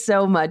 and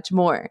so much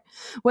more.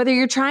 Whether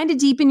you're trying to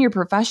deepen your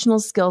professional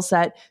skill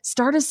set,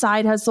 start a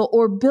side hustle,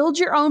 or build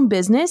your own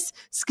business,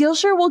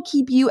 Skillshare will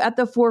keep you at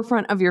the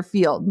forefront of your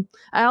field.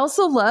 I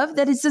also love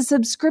that it's a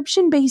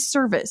subscription-based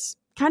service.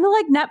 Kind of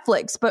like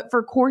Netflix, but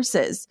for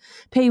courses.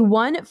 Pay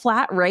one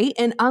flat rate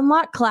and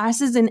unlock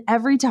classes in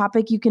every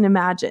topic you can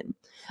imagine.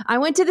 I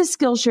went to the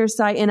Skillshare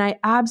site and I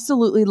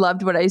absolutely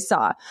loved what I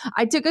saw.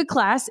 I took a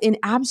class in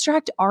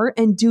abstract art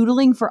and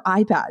doodling for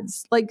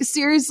iPads. Like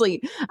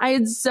seriously, I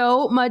had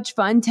so much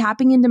fun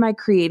tapping into my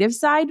creative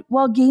side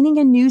while gaining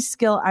a new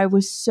skill I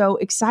was so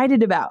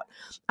excited about.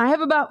 I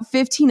have about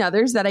 15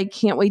 others that I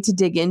can't wait to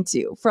dig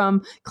into,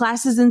 from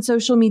classes in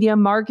social media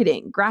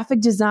marketing,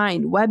 graphic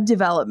design, web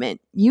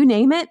development, you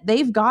name it,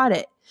 they've got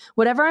it.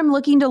 Whatever I'm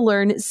looking to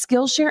learn,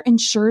 Skillshare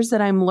ensures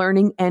that I'm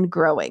learning and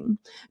growing.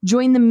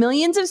 Join the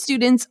millions of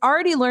students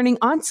already learning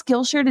on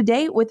Skillshare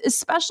today with a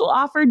special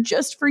offer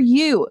just for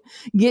you.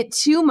 Get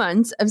 2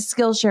 months of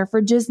Skillshare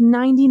for just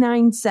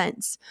 99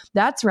 cents.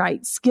 That's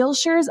right.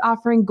 Skillshare is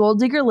offering Goal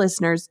Digger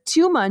listeners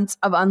 2 months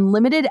of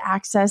unlimited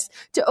access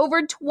to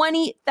over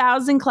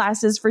 20,000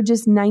 classes for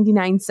just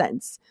 99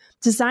 cents.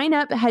 To sign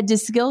up, head to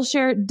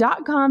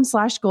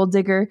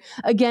Skillshare.com/goaldigger.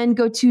 Again,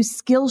 go to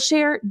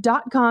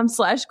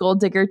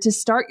Skillshare.com/goaldigger to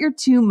start your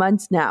 2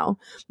 months now.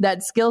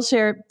 That's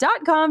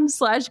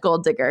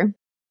Skillshare.com/goaldigger.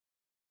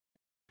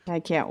 I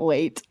can't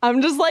wait.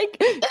 I'm just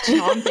like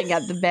chomping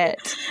at the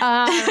bit.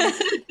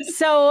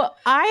 So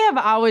I have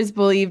always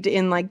believed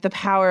in like the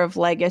power of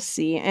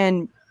legacy.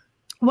 And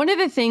one of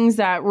the things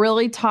that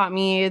really taught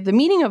me the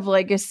meaning of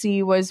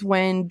legacy was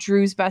when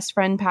Drew's best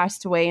friend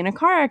passed away in a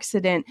car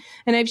accident.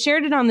 And I've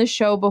shared it on the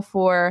show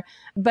before,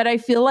 but I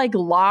feel like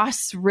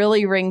loss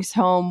really rings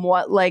home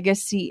what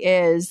legacy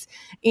is.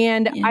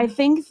 And I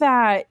think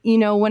that, you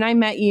know, when I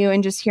met you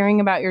and just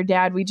hearing about your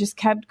dad, we just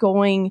kept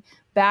going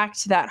back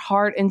to that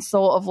heart and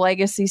soul of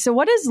legacy. So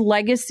what does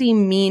legacy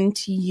mean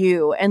to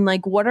you? And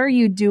like, what are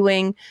you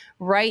doing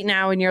right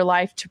now in your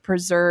life to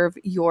preserve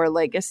your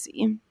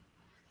legacy?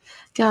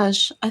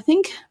 Gosh, I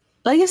think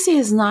legacy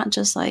is not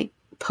just like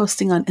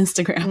posting on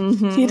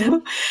Instagram, you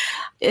know?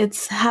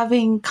 It's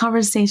having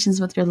conversations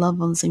with your loved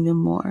ones even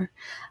more.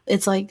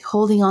 It's like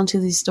holding on to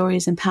these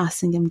stories and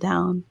passing them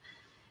down.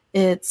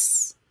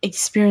 It's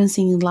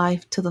experiencing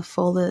life to the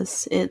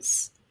fullest.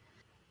 It's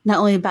not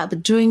only about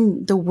but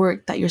doing the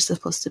work that you're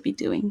supposed to be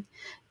doing.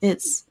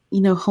 It's,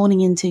 you know,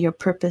 honing into your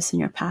purpose and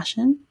your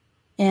passion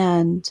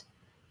and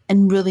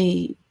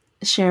really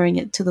sharing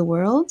it to the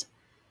world.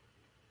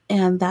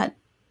 And that,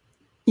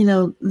 you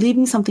know,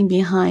 leaving something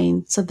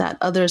behind so that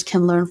others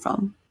can learn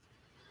from.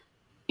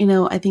 You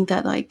know, I think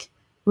that like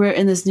we're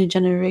in this new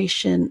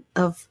generation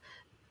of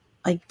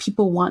like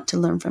people want to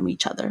learn from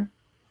each other,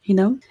 you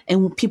know,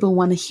 and people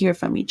want to hear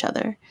from each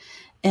other.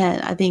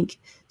 And I think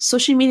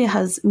social media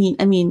has, you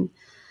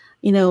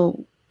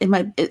know,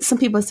 some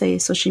people say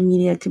social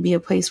media could be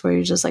a place where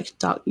you're just like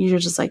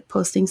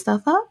posting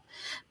stuff up.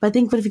 But I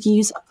think, what if you can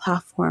use a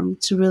platform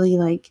to really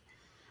like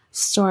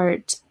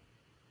start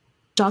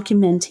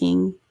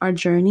documenting our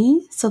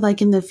journey, so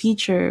like in the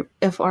future,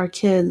 if our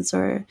kids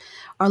are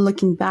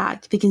looking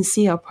back, they can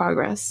see our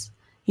progress,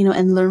 you know,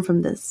 and learn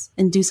from this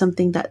and do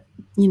something that,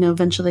 you know,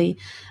 eventually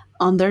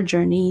on their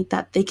journey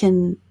that they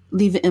can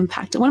leave an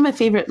impact. One of my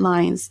favorite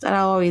lines that I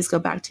always go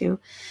back to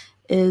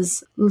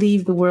is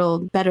leave the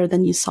world better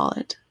than you saw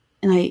it.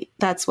 And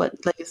that's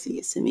what legacy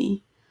is to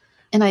me.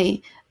 And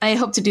I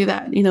hope to do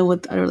that, you know,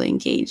 with Utterly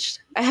Engaged.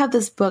 I have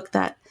this book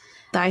that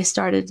I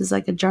started as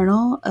like a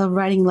journal of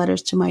writing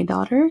letters to my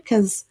daughter,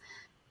 because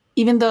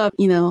even though,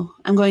 you know,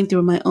 I'm going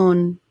through my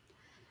own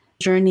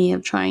journey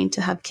of trying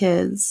to have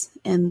kids,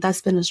 and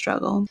that's been a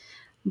struggle,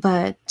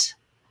 but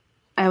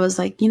I was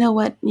like, you know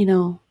what, you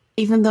know,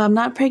 even though I'm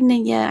not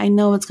pregnant yet, I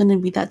know it's going to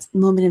be that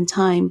moment in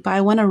time, but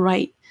I want to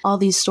write all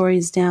these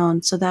stories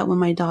down so that when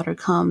my daughter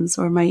comes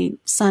or my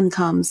son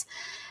comes,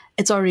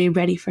 it's already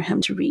ready for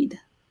him to read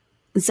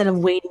instead of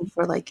waiting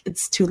for like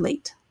it's too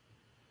late.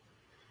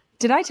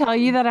 Did I tell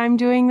you that I'm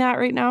doing that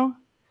right now?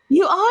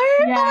 You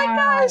are? Yeah. Oh my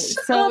gosh.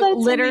 So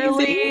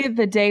literally amazing.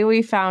 The day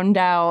we found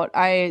out,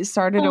 I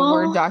started a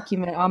Word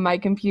document on my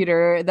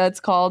computer that's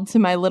called To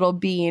My Little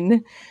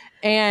Bean.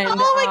 And oh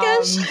my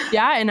gosh.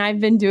 Yeah, and I've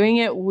been doing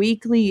it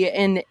weekly,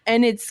 and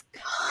it's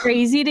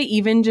crazy to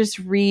even just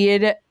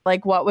read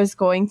like what was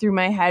going through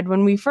my head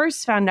when we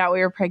first found out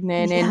we were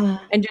pregnant,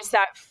 and just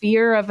that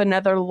fear of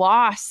another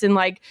loss. And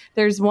like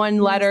there's one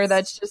letter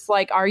that's just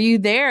like, are you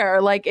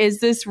there? Like, is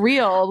this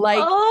real? Like,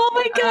 oh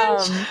my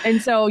gosh.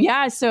 And so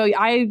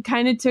I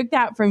kind of took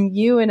that from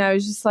you, and I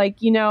was just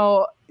like, you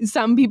know,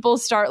 some people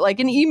start like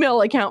an email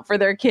account for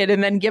their kid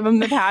and then give them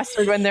the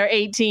password when they're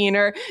 18,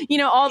 or, you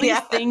know, all these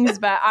things.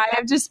 But I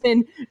have just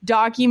been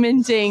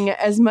documenting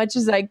as much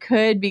as I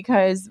could,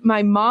 because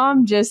my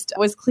mom just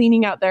was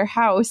cleaning out their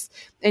house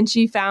and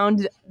she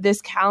found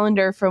this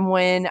calendar from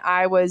when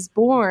I was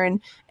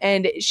born,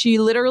 and she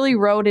literally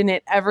wrote in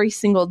it every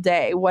single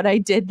day what I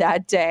did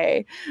that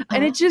day.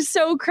 And it's just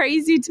so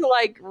crazy to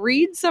like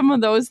read some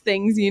of those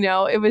things, you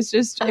know. It was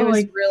just, it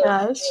was really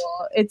cool.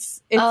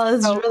 It's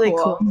so really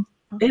cool.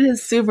 It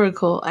is super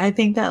cool. I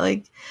think that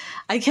like,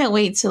 I can't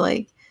wait to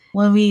like,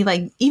 when we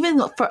like,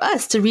 even for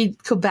us to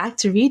go back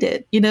to read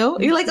it, you know,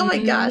 you're like, oh my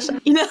gosh,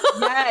 you know,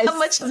 how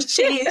much has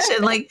changed,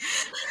 and like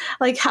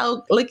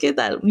how, look at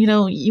that, you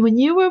know, when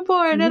you were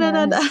born, you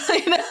know?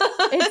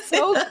 It's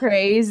so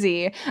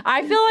crazy.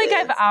 I feel like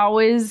I've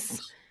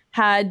always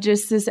had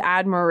just this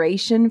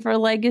admiration for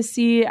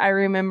legacy. I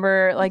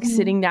remember like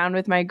sitting down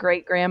with my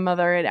great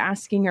grandmother and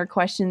asking her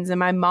questions, and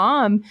my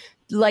mom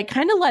like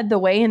kind of led the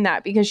way in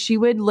that, because she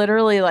would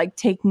literally like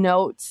take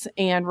notes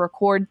and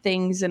record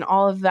things and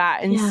all of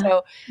that. And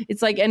so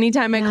it's like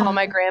anytime I call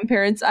my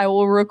grandparents, I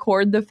will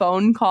record the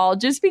phone call,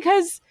 just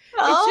because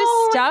it's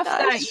just stuff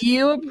that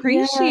you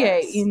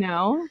appreciate, you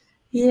know?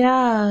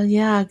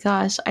 Yeah,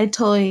 gosh, I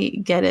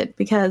totally get it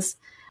because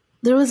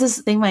there was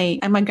this thing, my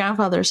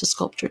grandfather is a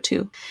sculptor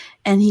too,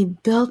 and he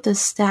built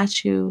this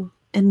statue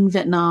in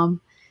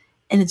Vietnam,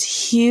 and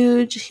it's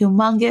huge,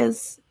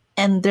 humongous,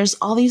 and there's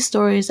all these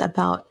stories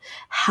about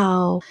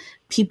how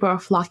people are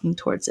flocking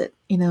towards it.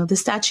 You know, the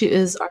statue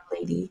is Our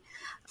Lady.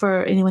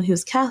 For anyone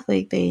who's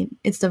Catholic,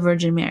 it's the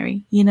Virgin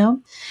Mary, you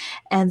know?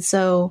 And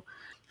so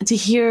to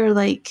hear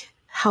like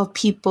how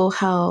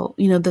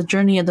the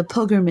journey of the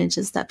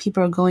pilgrimages that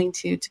people are going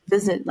to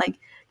visit, like,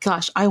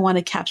 gosh, I want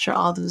to capture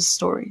all those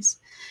stories.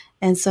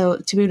 And so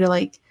to be able to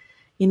like,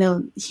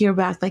 hear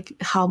back like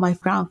how my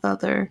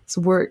grandfather's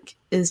work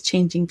is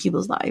changing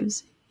people's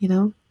lives,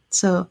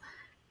 so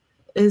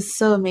it's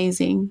so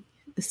amazing.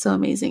 It's so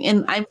amazing.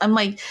 And I'm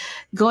like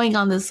going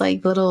on this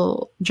like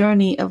little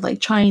journey of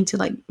like trying to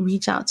like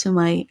reach out to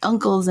my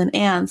uncles and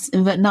aunts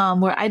in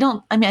Vietnam where I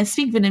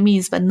speak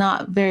Vietnamese, but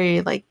not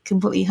very like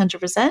completely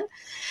 100%,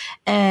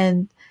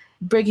 and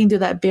breaking through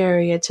that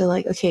barrier to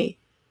like, okay,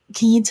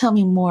 can you tell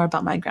me more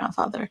about my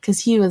grandfather? Because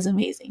he was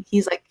amazing.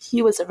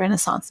 He was a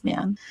Renaissance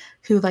man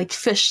who like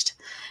fished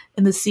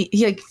in the sea.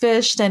 He like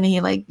fished and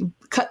he like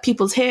cut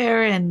people's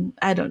hair, and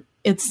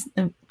it's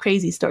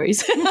crazy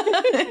stories.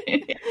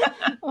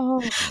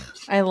 Oh,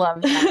 I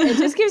love that. It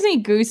just gives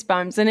me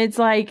goosebumps. And it's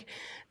like,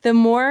 the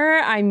more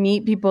I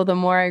meet people, the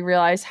more I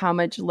realize how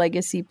much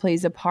legacy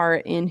plays a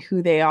part in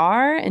who they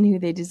are and who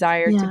they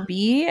desire to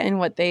be and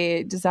what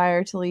they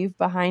desire to leave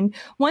behind.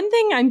 One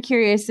thing I'm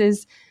curious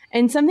is,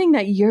 and something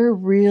that you're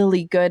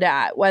really good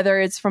at, whether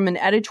it's from an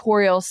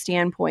editorial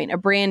standpoint, a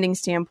branding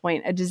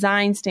standpoint, a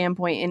design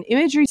standpoint, an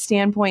imagery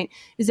standpoint,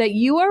 is that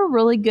you are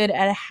really good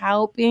at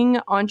helping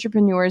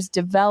entrepreneurs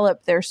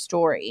develop their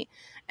story.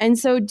 And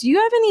so do you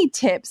have any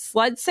tips?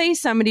 Let's say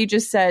somebody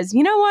just says,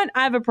 you know what,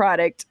 I have a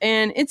product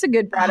and it's a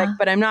good product,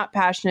 but I'm not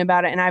passionate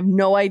about it and I have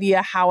no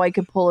idea how I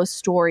could pull a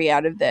story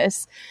out of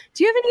this.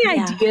 Do you have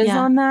any ideas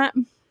on that?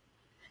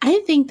 I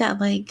think that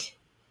like,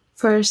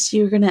 first,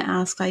 you're going to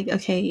ask like,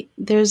 okay,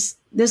 there's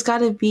got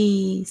to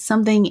be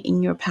something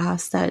in your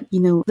past that,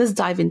 let's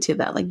dive into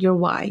that, like your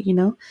why,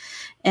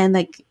 and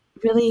like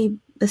really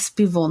let's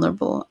be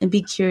vulnerable and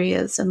be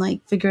curious and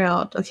like figure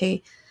out,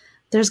 okay,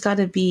 there's got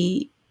to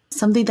be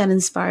something that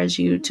inspires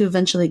you to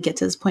eventually get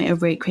to this point of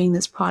creating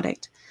this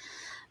product.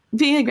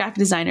 Being a graphic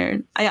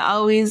designer, I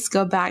always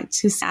go back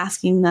to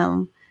asking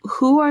them,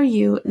 who are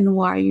you and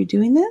why are you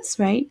doing this,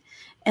 right?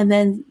 And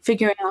then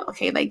figuring out,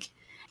 okay, like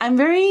I'm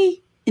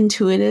very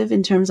intuitive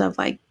in terms of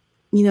like,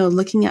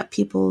 looking at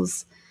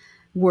people's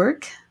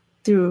work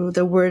through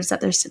the words that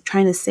they're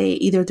trying to say,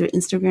 either through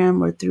Instagram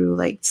or through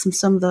like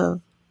some of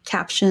the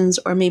captions,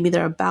 or maybe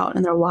their about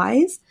and their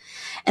whys.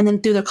 And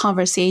then through the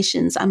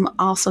conversations, I'm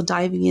also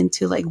diving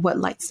into like what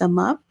lights them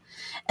up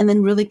and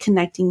then really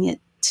connecting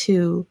it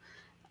to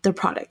their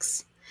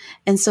products.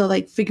 And so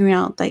like figuring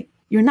out like,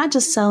 you're not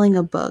just selling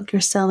a book,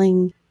 you're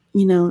selling,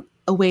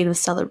 a way to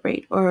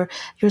celebrate, or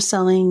you're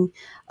selling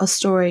a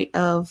story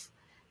of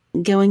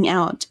going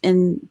out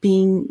and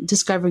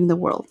discovering the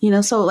world,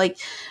 so like,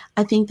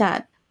 I think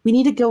that we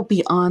need to go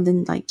beyond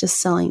and like just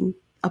selling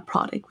a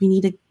product. We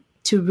need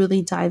to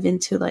really dive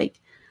into like,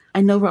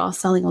 I know we're all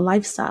selling a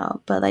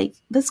lifestyle, but like,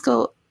 let's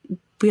go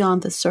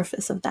beyond the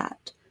surface of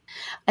that.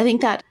 I think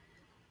that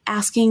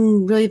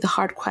asking really the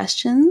hard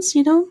questions,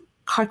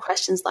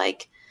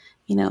 like,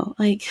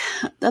 like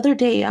the other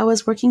day I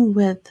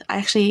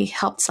actually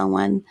helped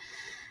someone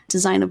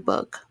design a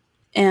book,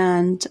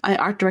 and I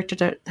art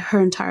directed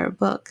her entire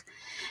book.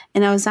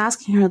 And I was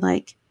asking her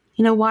like,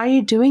 why are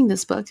you doing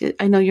this book?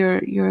 I know you're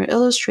an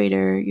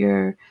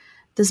illustrator.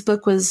 This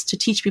book was to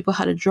teach people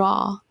how to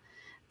draw,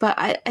 but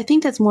I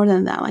think that's more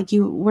than that. Like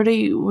what are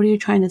you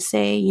trying to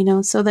say?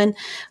 So then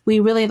we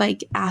really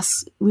like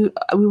we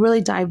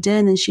really dived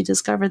in, and she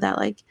discovered that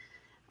like,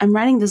 I'm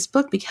writing this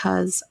book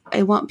because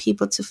I want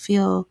people to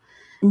feel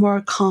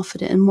more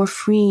confident and more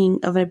freeing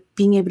of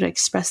being able to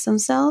express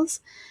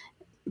themselves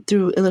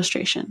through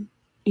illustration,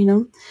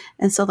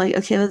 And so like,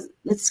 okay,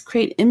 let's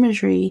create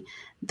imagery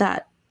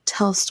that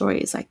tells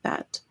stories like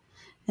that.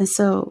 And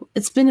so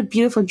it's been a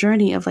beautiful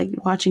journey of like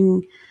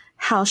watching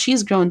how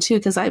she's grown too,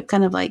 because I've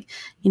kind of like,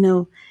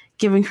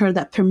 giving her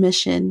that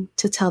permission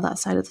to tell that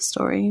side of the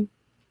story.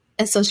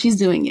 And so she's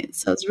doing it.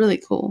 So it's really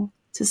cool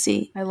to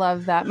see. I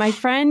love that. My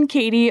friend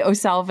Katie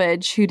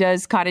O'Selvidge, who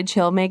does Cottage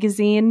Hill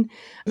magazine,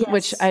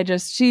 which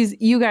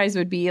you guys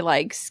would be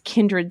like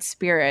kindred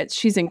spirits.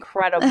 She's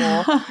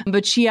incredible.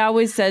 But she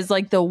always says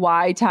like the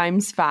why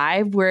times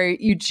 5, where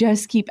you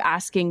just keep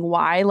asking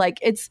why. Like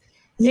it's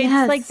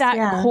like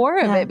that core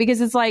of it, because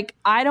it's like,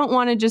 I don't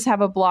want to just have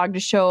a blog to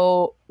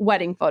show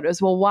wedding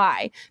photos. Well,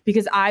 why?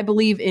 Because I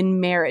believe in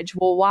marriage.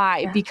 Well,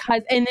 why?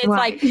 Because, and it's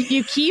like,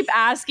 you keep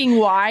asking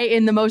why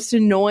in the most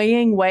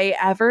annoying way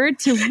ever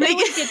to really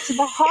get to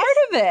the heart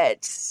of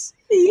it.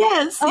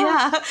 Yes. Oh.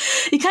 Yeah.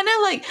 You kind of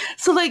like,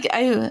 so like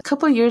a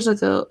couple of years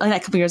ago,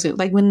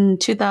 like when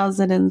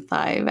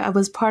 2005, I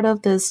was part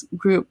of this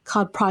group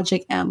called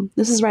Project M.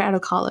 This is right out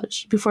of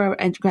college, before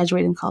I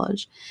graduated in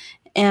college.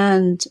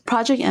 And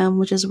Project M,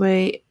 which is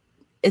where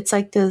it's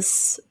like a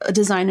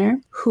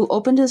designer who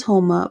opened his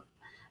home up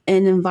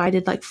and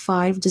invited like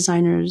 5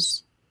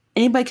 designers.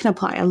 Anybody can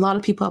apply. A lot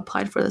of people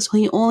applied for this.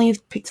 He only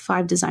picked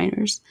 5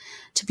 designers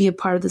to be a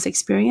part of this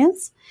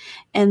experience.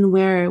 And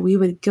where we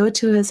would go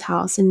to his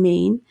house in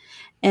Maine,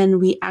 and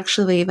we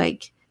actually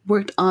like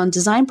worked on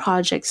design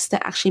projects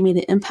that actually made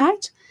an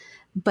impact.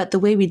 But the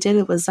way we did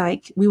it was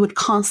like, we would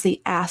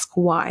constantly ask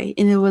why.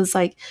 And it was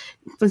like,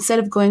 instead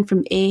of going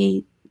from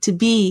A to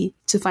B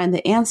to find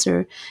the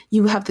answer,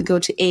 you have to go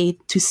to A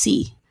to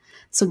C.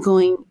 So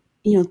going,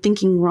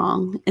 thinking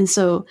wrong. And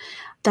so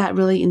that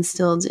really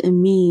instilled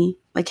in me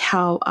like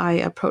how I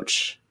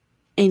approach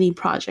any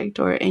project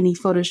or any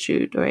photo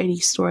shoot or any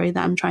story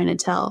that I'm trying to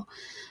tell.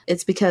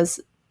 It's because,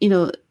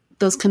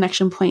 those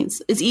connection points,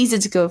 it's easy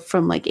to go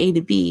from like A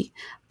to B,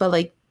 but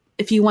like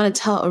if you want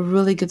to tell a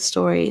really good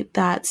story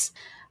that's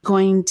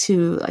going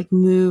to like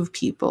move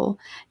people,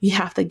 you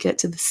have to get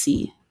to the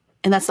C.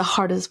 And that's the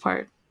hardest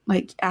part,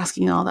 like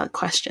asking all that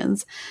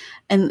questions.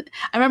 And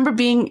I remember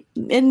being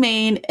in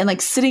Maine and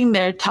like sitting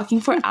there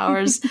talking for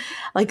hours,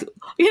 like,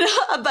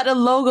 about a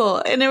logo.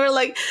 And they were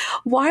like,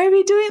 why are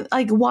we doing,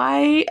 like,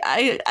 why?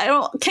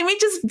 Can we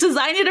just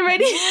design it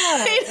already?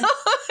 Yeah.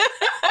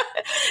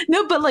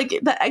 No, but like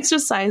the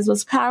exercise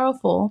was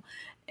powerful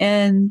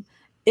and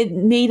it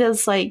made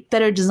us like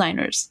better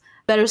designers,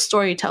 better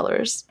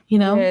storytellers,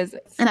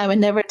 and I would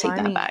never take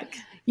that back.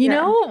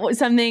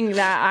 Something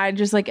that I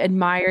just like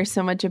admire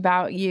so much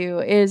about you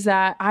is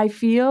that I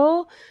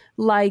feel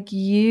like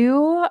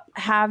you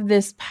have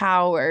this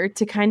power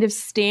to kind of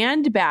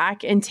stand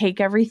back and take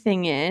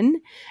everything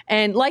in.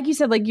 And like you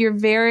said, like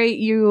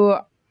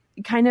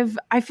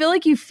I feel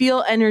like you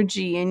feel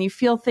energy and you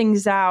feel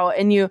things out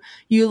and you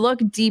look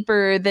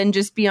deeper than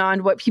just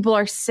beyond what people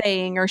are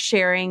saying or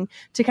sharing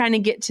to kind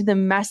of get to the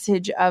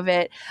message of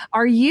it.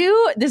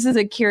 This is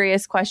a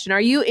curious question,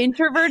 are you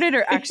introverted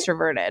or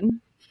extroverted?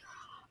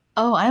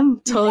 Oh, I'm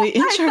totally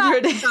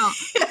introverted.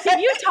 Can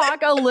you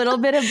talk a little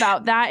bit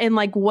about that and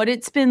like what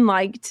it's been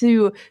like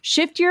to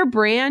shift your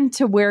brand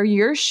to where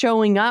you're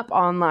showing up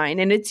online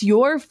and it's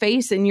your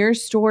face and your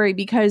story?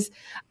 Because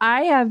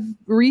I have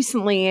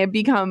recently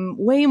become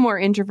way more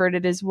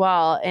introverted as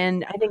well.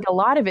 And I think a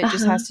lot of it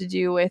just has to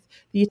do with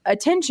the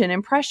attention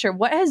and pressure.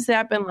 What has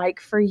that been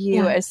like for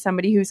you as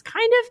somebody who's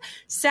kind of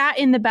sat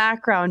in the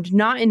background,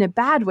 not in a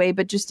bad way,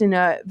 but just in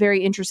a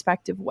very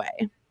introspective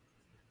way?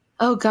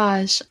 Oh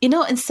gosh,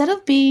 instead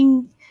of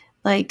being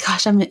like,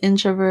 gosh, I'm an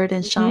introvert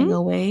and shying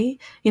away,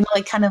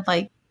 like kind of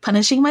like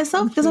punishing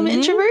myself because I'm an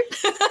introvert.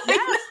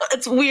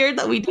 It's weird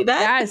that we do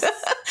that. Yes.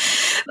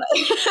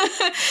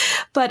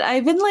 But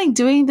I've been like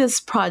doing this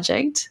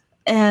project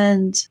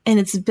and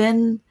it's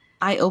been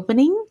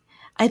eye-opening.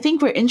 I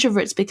think we're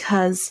introverts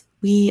because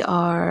we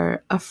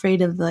are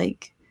afraid of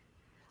like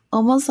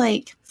almost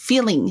like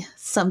feeling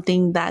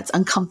something that's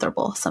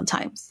uncomfortable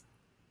sometimes,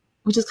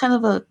 which is kind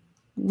of a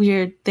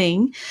weird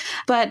thing.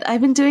 But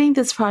I've been doing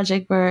this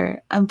project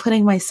where I'm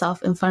putting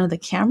myself in front of the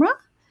camera,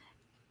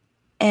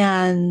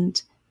 and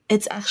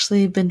it's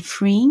actually been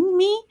freeing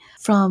me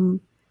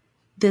from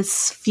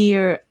this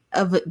fear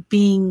of it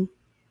being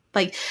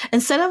like,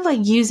 instead of like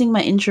using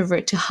my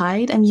introvert to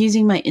hide, I'm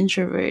using my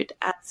introvert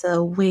as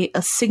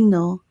a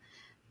signal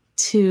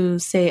to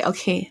say,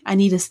 okay, I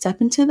need to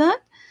step into that.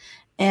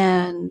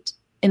 And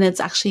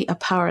it's actually a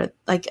power,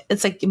 like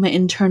it's like my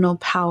internal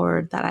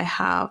power that I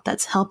have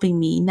that's helping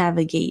me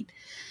navigate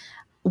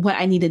what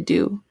I need to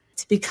do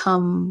to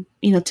become,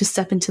 to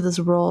step into this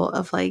role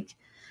of like,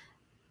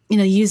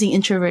 using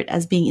introvert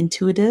as being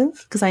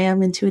intuitive, because I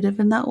am intuitive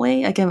in that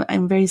way. Like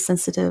I'm very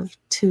sensitive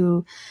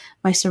to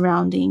my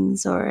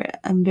surroundings, or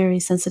I'm very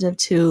sensitive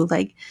to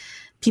like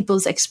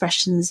people's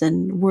expressions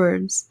and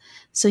words.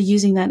 So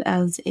using that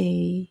as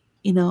a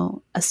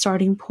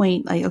starting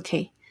point, like,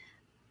 okay,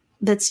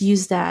 let's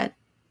use that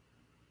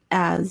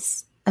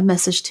as a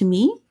message to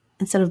me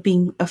instead of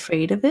being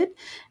afraid of it.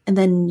 And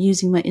then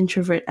using my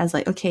introvert as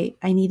like, okay,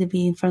 I need to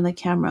be in front of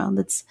the camera.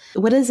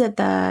 What is it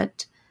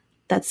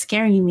that's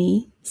scaring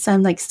me? So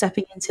I'm like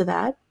stepping into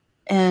that.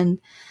 And,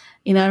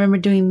 I remember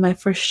doing my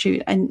first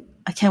shoot, and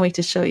I can't wait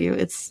to show you.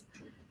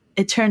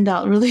 It turned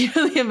out really,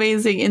 really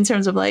amazing in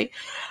terms of like,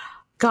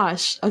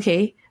 gosh,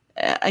 okay.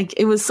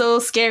 It was so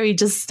scary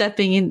just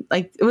stepping in.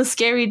 Like, it was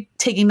scary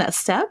taking that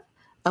step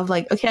of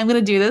like, okay, I'm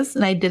going to do this.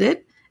 And I did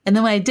it. And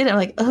then when I did it, I'm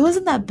like, oh, it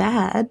wasn't that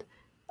bad.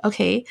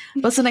 Okay,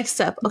 what's the next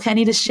step? Okay, I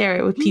need to share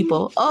it with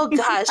people. Oh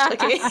gosh,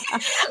 okay. How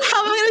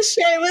am I going to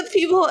share it with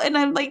people? And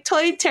I'm like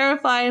totally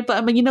terrified, but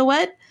I'm like, you know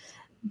what?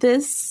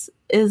 This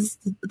is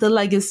the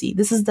legacy.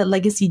 This is the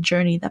legacy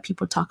journey that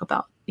people talk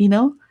about,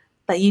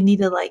 that you need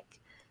to like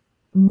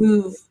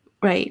move,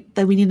 right?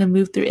 That we need to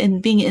move through.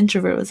 And being an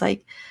introvert was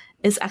like,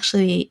 it's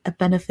actually a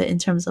benefit in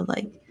terms of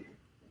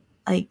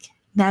like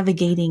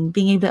navigating,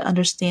 being able to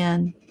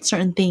understand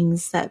certain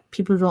things that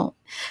people don't,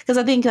 because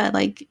I think that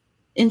like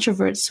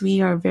introverts,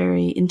 we are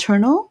very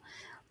internal,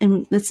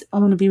 and I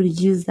want to be able to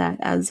use that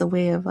as a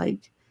way of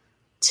like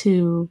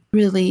to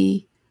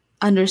really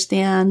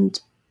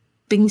understand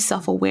being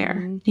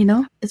self-aware, you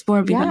know? It's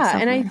more being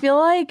self-aware. And I feel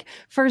like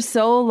for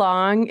so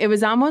long, it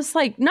was almost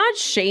like not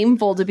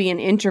shameful to be an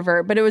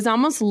introvert, but it was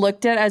almost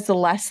looked at as a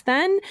less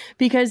than,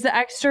 because the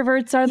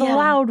extroverts are the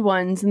loud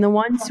ones and the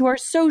ones who are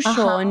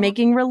social and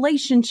making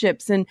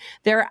relationships, and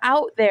they're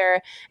out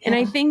there. And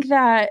I think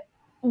that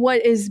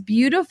what is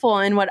beautiful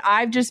and what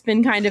I've just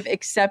been kind of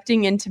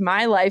accepting into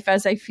my life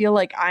as I feel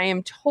like I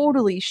am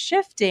totally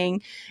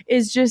shifting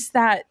is just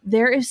that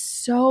there is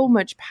so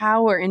much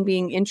power in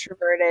being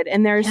introverted,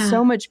 and there's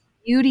so much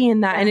beauty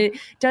in that. And it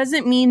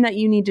doesn't mean that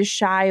you need to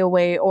shy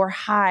away or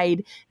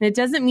hide. And it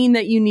doesn't mean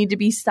that you need to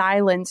be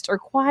silenced or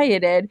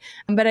quieted.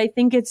 But I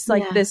think it's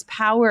like this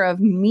power of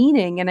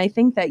meaning. And I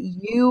think that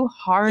you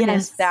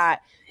harness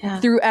that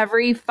through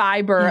every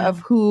fiber of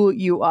who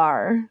you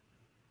are.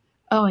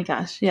 Oh my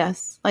gosh,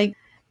 yes. Like,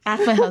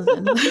 ask my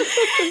husband.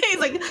 He's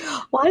like,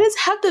 why does it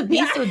have to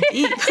be so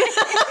deep?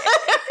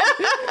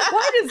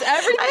 Why does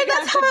everything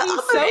have to be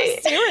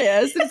so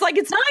serious? It's like,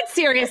 it's not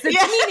serious.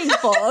 It's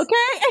meaningful, okay?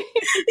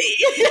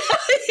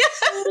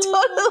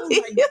 Totally.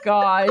 Oh my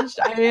gosh.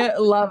 I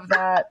love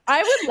that.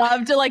 I would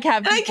love to like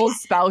have people's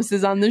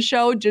spouses on the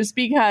show, just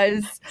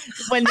because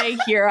when they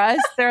hear us,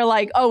 they're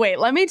like, oh, wait,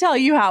 let me tell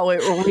you how it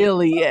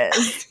really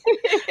is.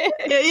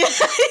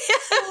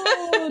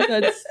 Oh,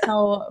 that's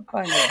so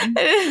funny. And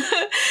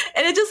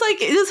it's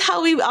just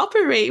how we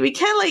operate. We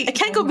can't I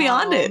can't go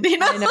beyond it. You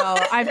know? I know.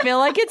 I feel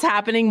like it's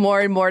happening more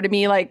and more to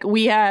me. Like,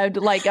 we had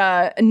like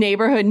a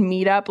neighborhood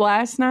meetup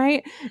last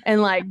night,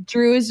 and like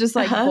Drew is just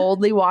like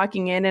boldly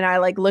walking in, and I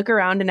like look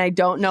around and I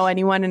don't know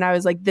anyone, and I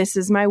was like, this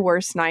is my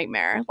worst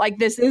nightmare. Like,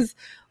 this is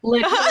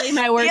literally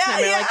my worst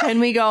nightmare. Like, can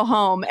we go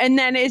home? And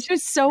then it's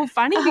just so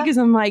funny because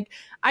I'm like,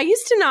 I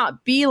used to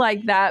not be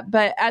like that,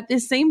 but at the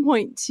same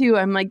point too,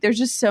 I'm like, there's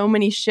just so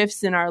many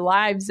shifts in our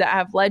lives that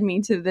have led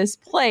me to this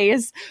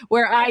place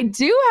where I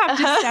do have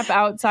to step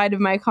outside of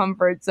my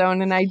comfort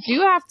zone, and I do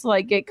have to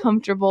like get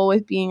comfortable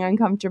with being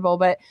uncomfortable.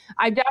 But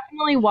I've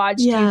definitely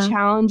watched you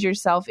challenge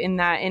yourself in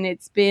that, and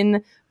it's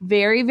been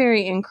very,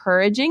 very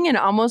encouraging and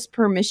almost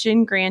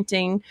permission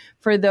granting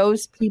for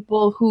those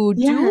people who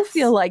do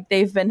feel like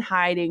they've been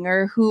hiding,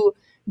 or who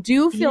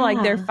do feel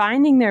like they're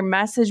finding their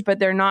message, but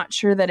they're not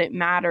sure that it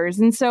matters.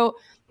 And so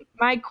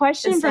my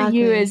question for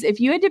you is, if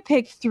you had to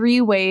pick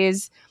 3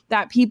 ways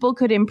that people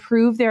could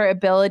improve their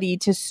ability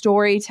to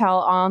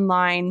storytell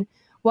online,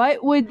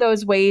 what would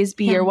those ways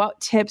be, or what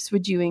tips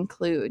would you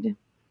include?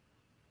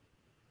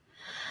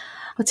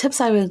 What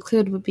tips I would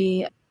include would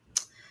be,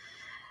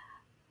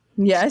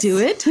 do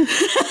it.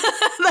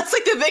 That's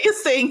like the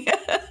biggest thing.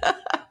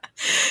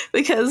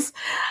 Because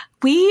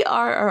we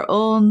are our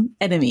own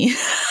enemy.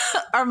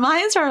 Our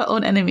minds are our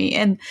own enemy.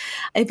 And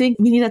I think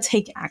we need to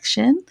take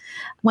action.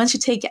 Once you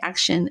take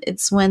action,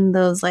 it's when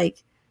those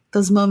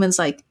moments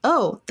like,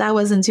 oh, that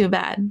wasn't too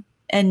bad.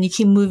 And you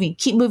keep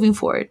moving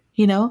forward,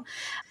 you know?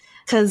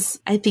 Because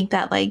I think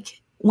that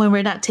like when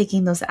we're not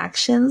taking those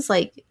actions,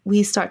 like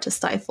we start to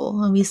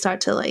stifle and we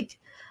start to like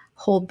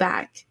hold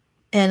back.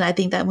 And I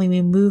think that when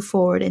we move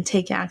forward and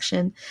take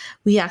action,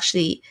 we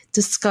actually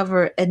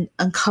discover and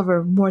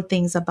uncover more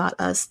things about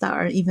us that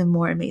are even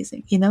more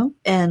amazing, you know,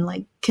 and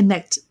like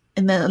connect.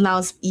 And then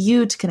allows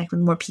you to connect with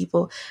more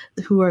people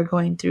who are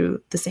going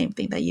through the same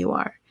thing that you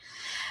are.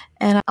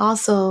 And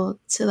also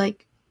to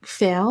like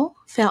fail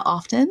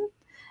often.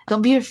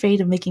 Don't be afraid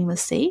of making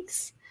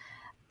mistakes,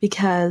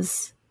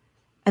 because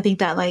I think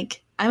that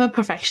like I'm a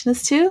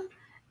perfectionist too.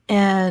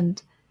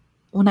 And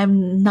when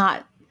I'm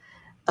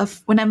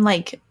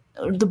like,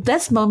 the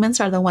best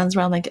moments are the ones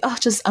where I'm like, I'm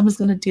just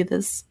going to do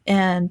this.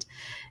 And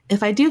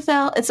if I do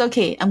fail, it's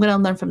okay. I'm going to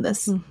learn from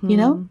this, you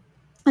know?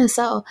 And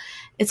so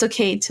it's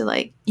okay to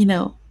like, you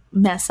know,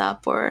 mess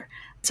up, or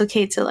it's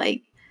okay to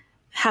like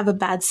have a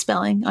bad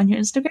spelling on your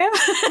Instagram.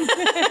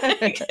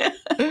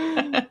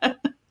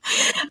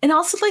 And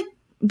also like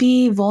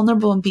be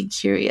vulnerable and be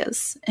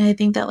curious. And I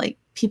think that like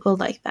people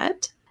like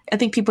that. I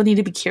think people need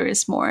to be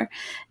curious more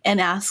and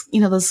ask,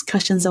 you know, those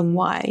questions of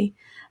why.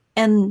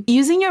 And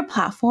using your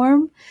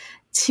platform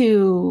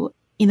to,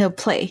 you know,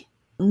 play,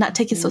 not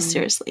take it so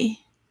seriously.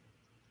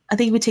 I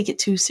think we take it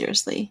too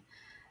seriously.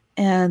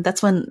 And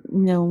that's when, you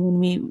know,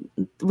 when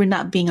we're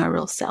not being our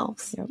real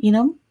selves, you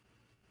know?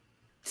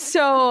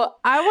 So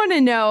I want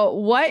to know,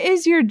 what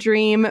is your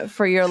dream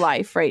for your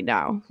life right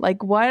now?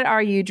 Like, what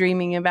are you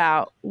dreaming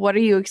about? What are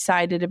you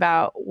excited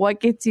about? What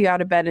gets you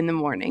out of bed in the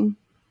morning?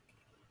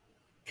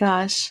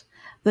 Gosh,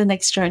 the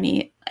next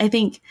journey. I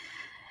think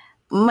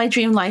my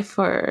dream life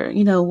for,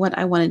 you know, what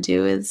I want to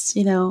do is,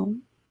 you know,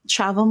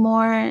 travel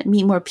more,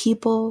 meet more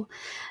people,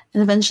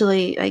 and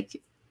eventually like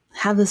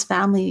have this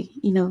family,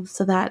 you know,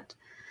 so that,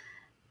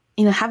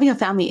 you know, having a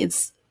family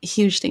is a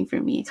huge thing for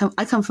me.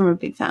 I come from a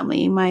big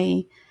family.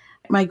 My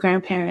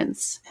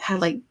grandparents had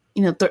like,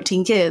 you know,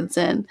 13 kids,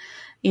 and,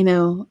 you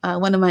know,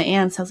 one of my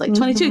aunts has like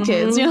 22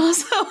 kids, you know,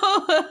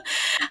 so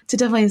to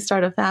definitely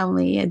start a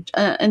family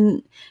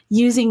and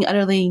using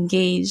Utterly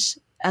Engaged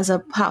as a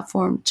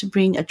platform to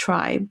bring a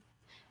tribe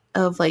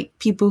of like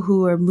people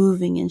who are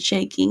moving and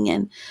shaking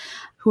and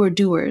who are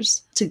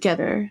doers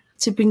together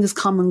to bring this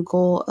common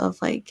goal of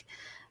like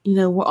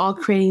we're all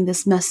creating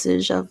this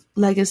message of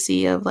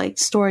legacy of like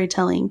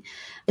storytelling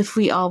if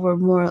we all were a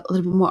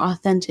little bit more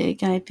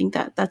authentic. And I think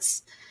that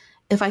that's,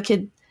 if I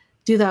could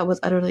do that with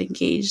Utterly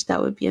Engaged,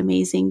 that would be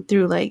amazing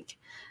through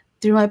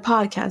my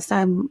podcast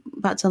that I'm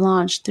about to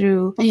launch,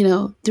 through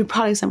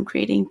products I'm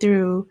creating,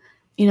 through,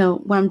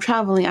 when I'm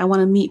traveling, I want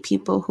to meet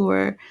people who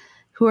are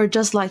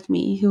just like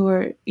me, who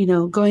are,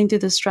 going through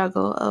the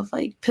struggle of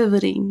like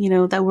pivoting,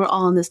 that we're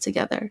all in this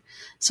together.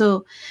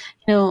 So,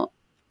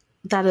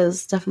 that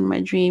is definitely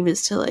my dream,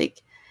 is to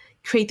like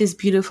create this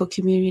beautiful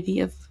community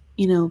of,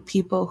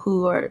 people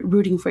who are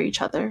rooting for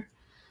each other.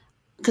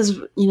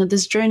 Because,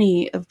 this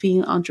journey of being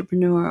an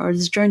entrepreneur, or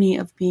this journey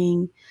of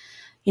being,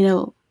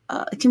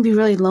 it can be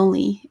really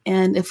lonely.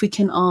 And if we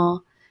can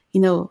all,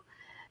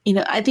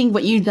 I think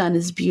what you've done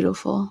is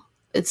beautiful.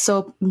 It's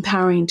so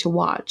empowering to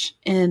watch.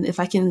 And if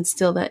I can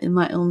instill that in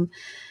my own,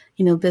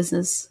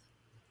 business,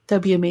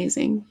 that'd be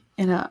amazing.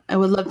 And I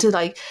would love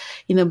to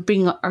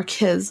bring our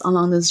kids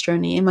along this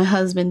journey, and my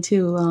husband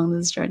too along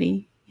this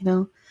journey.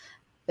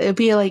 It'd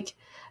be like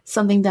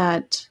something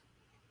that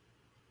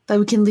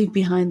we can leave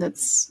behind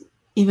that's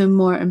even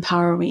more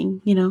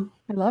empowering.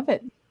 I love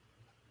it.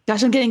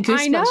 Gosh, I'm getting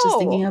goosebumps just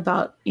thinking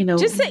about,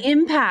 just the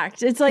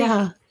impact. It's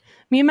like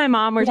me and my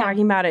mom were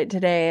talking about it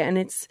today, and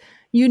it's,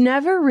 you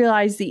never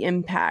realize the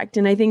impact.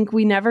 And I think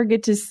we never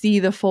get to see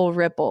the full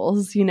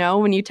ripples,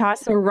 when you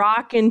toss a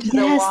rock into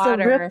the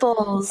water, the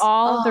ripples,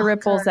 all the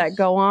ripples that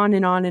go on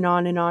and on and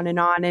on and on and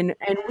on. And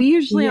we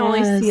usually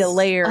only see a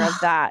layer of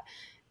that.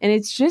 And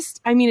it's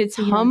just, it's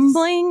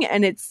humbling,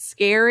 and it's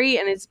scary,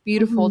 and it's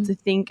beautiful to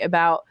think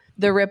about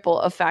the ripple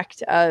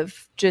effect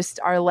of just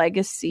our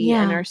legacy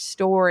and our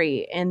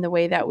story and the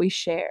way that we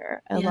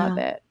share. I love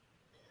it.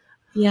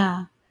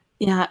 Yeah.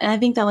 Yeah. And I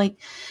think that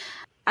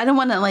I don't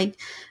want to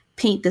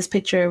paint this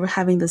picture of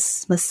having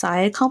this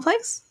Messiah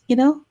complex,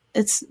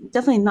 it's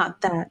definitely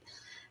not that.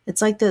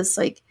 It's like this,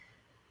 I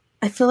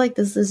feel like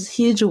this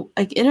huge,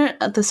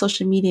 the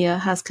social media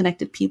has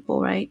connected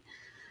people, right?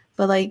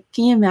 But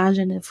can you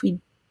imagine if we,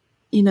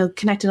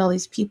 connected all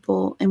these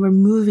people, and we're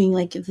moving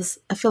this,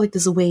 I feel like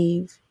this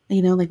wave,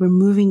 we're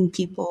moving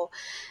people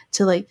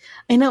to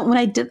I know when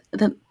I did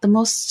the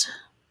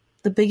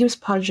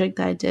biggest project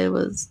that I did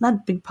was not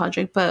a big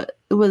project, but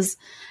it was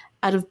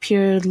out of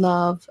pure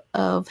love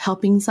of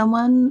helping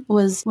someone,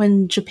 was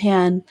when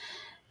Japan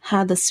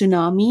had the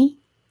tsunami,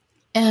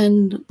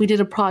 and we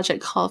did a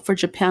project called For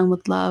Japan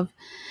with Love.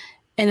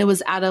 And it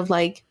was out of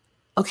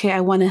okay,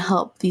 I want to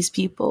help these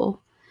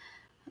people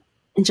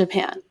in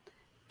Japan,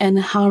 and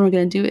how am I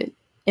going to do it?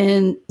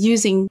 And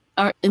using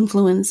our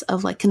influence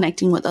of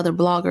connecting with other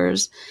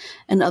bloggers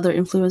and other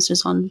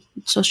influencers on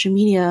social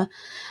media,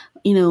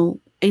 we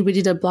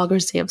did a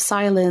Bloggers Day of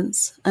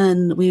Silence,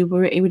 and we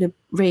were able to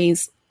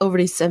raise over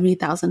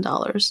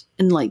 $70,000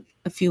 in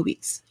a few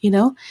weeks,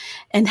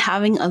 and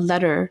having a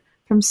letter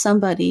from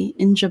somebody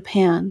in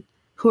Japan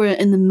who are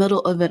in the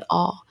middle of it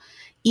all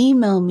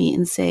email me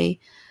and say,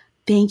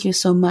 thank you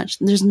so much.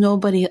 There's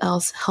nobody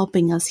else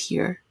helping us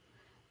here.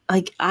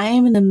 I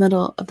am in the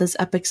middle of this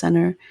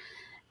epicenter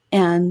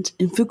and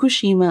in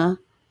Fukushima,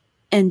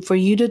 and for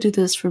you to do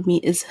this for me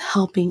is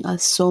helping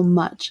us so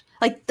much.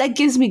 That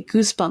gives me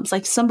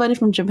goosebumps. Somebody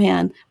from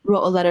Japan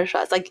wrote a letter to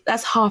us.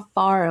 That's how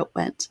far it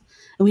went.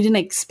 And we didn't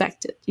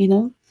expect it,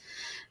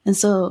 And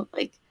so,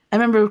 I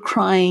remember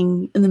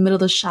crying in the middle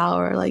of the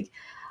shower.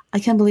 I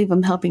can't believe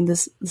I'm helping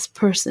this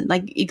person.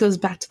 It goes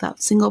back to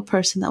that single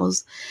person that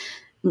was,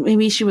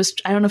 maybe she was,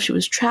 I don't know if she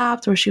was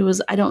trapped or she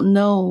was, I don't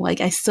know.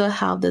 I still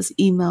have this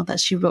email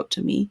that she wrote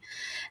to me.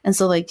 And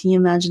so, can you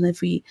imagine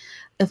if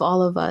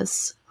all of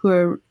us who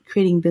are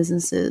creating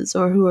businesses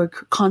or who are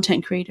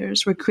content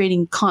creators were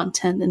creating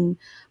content and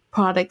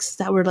products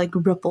that were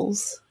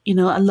ripples,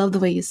 I love the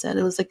way you said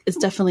it was it's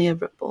definitely a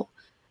ripple.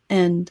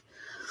 And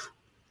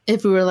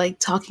if we were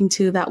talking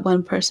to that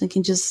one person,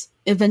 can just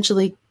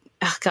eventually,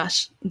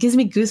 it gives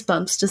me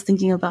goosebumps just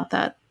thinking about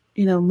that,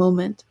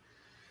 moment,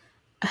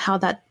 how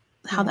that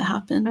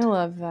happened. I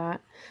love that.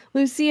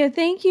 Lucia,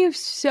 thank you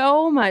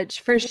so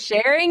much for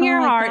sharing your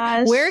heart.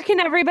 Gosh. Where can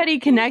everybody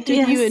connect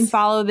with you and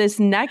follow this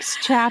next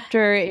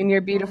chapter in your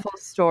beautiful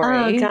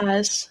story? Oh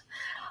gosh.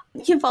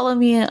 You can follow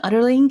me at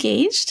Utterly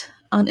Engaged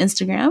on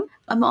Instagram.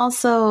 I'm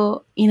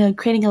also,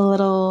 creating a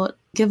little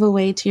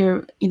giveaway to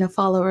your,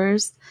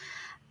 followers.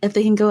 If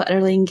they can go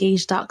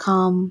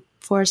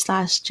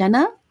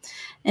utterlyengaged.com/Jenna.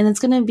 And it's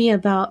going to be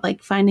about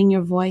finding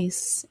your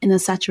voice in a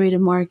saturated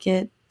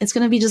market. It's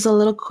going to be just a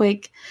little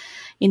quick,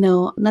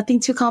 nothing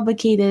too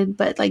complicated,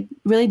 but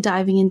really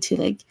diving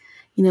into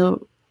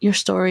your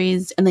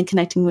stories and then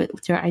connecting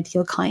with your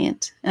ideal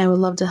client. And I would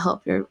love to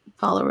help your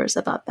followers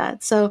about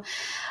that. So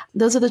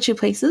those are the two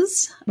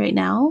places right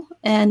now.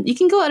 And you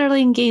can go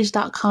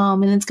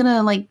utterlyengaged.com, and it's going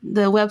to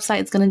the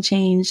website's going to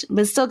change,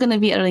 but it's still going to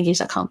be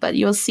utterlyengaged.com, but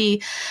you'll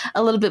see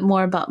a little bit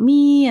more about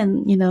me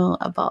and,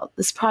 about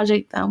this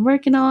project that I'm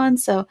working on.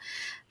 So,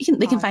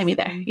 they can find me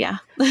there. Yeah.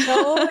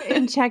 Go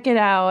and check it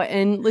out.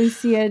 And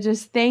Lucia,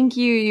 just thank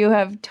you. You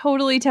have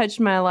totally touched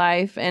my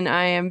life. And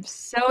I am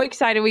so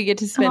excited we get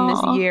to spend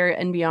this year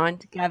and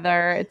beyond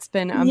together. It's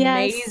been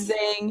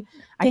amazing.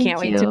 I can't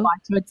wait to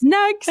watch what's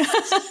next.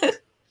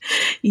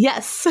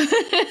 Yes.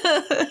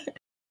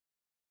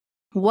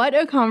 What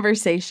a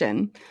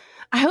conversation.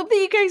 I hope that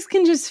you guys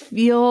can just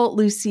feel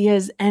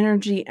Lucia's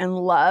energy and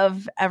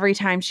love every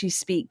time she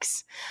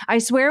speaks. I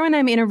swear when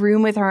I'm in a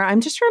room with her, I'm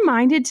just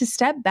reminded to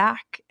step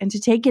back and to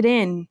take it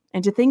in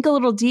and to think a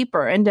little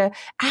deeper and to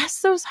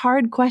ask those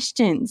hard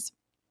questions.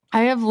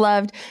 I have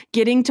loved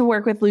getting to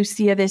work with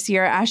Lucia this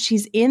year as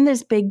she's in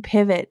this big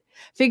pivot,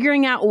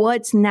 figuring out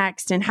what's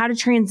next and how to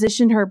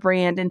transition her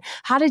brand and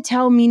how to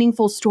tell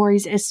meaningful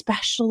stories,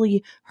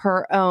 especially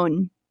her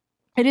own.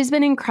 It has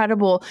been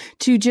incredible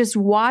to just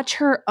watch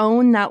her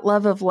own that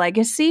love of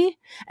legacy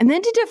and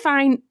then to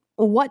define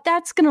what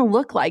that's going to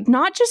look like,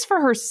 not just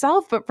for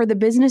herself, but for the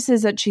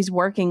businesses that she's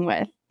working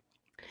with.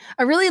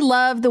 I really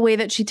love the way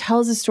that she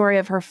tells the story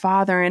of her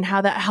father and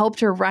how that helped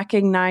her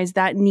recognize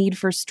that need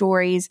for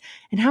stories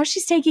and how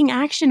she's taking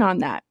action on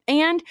that.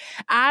 And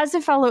as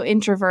a fellow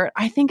introvert,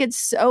 I think it's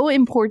so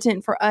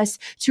important for us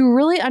to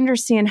really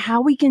understand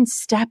how we can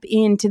step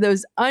into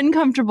those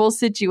uncomfortable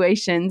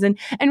situations and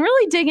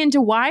really dig into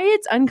why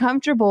it's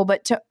uncomfortable,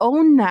 but to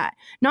own that,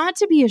 not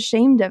to be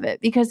ashamed of it,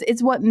 because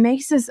it's what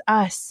makes us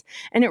us.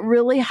 And it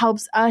really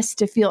helps us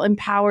to feel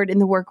empowered in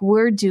the work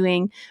we're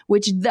doing,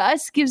 which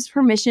thus gives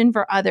permission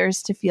for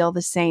others to feel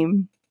the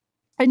same.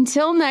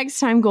 Until next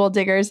time, Goal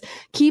Diggers,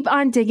 keep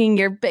on digging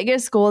your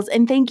biggest goals,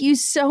 and thank you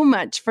so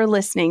much for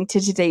listening to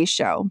today's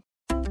show.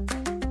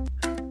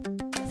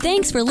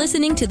 Thanks for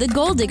listening to the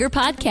Goal Digger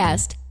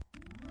Podcast.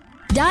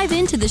 Dive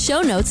into the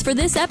show notes for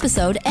this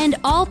episode and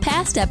all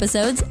past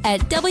episodes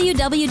at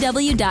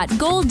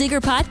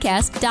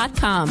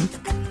www.goaldiggerpodcast.com.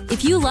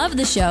 If you love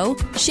the show,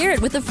 share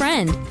it with a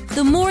friend.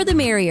 The more the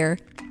merrier.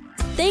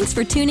 Thanks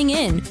for tuning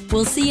in.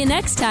 We'll see you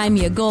next time,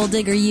 you Goal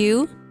Digger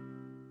you.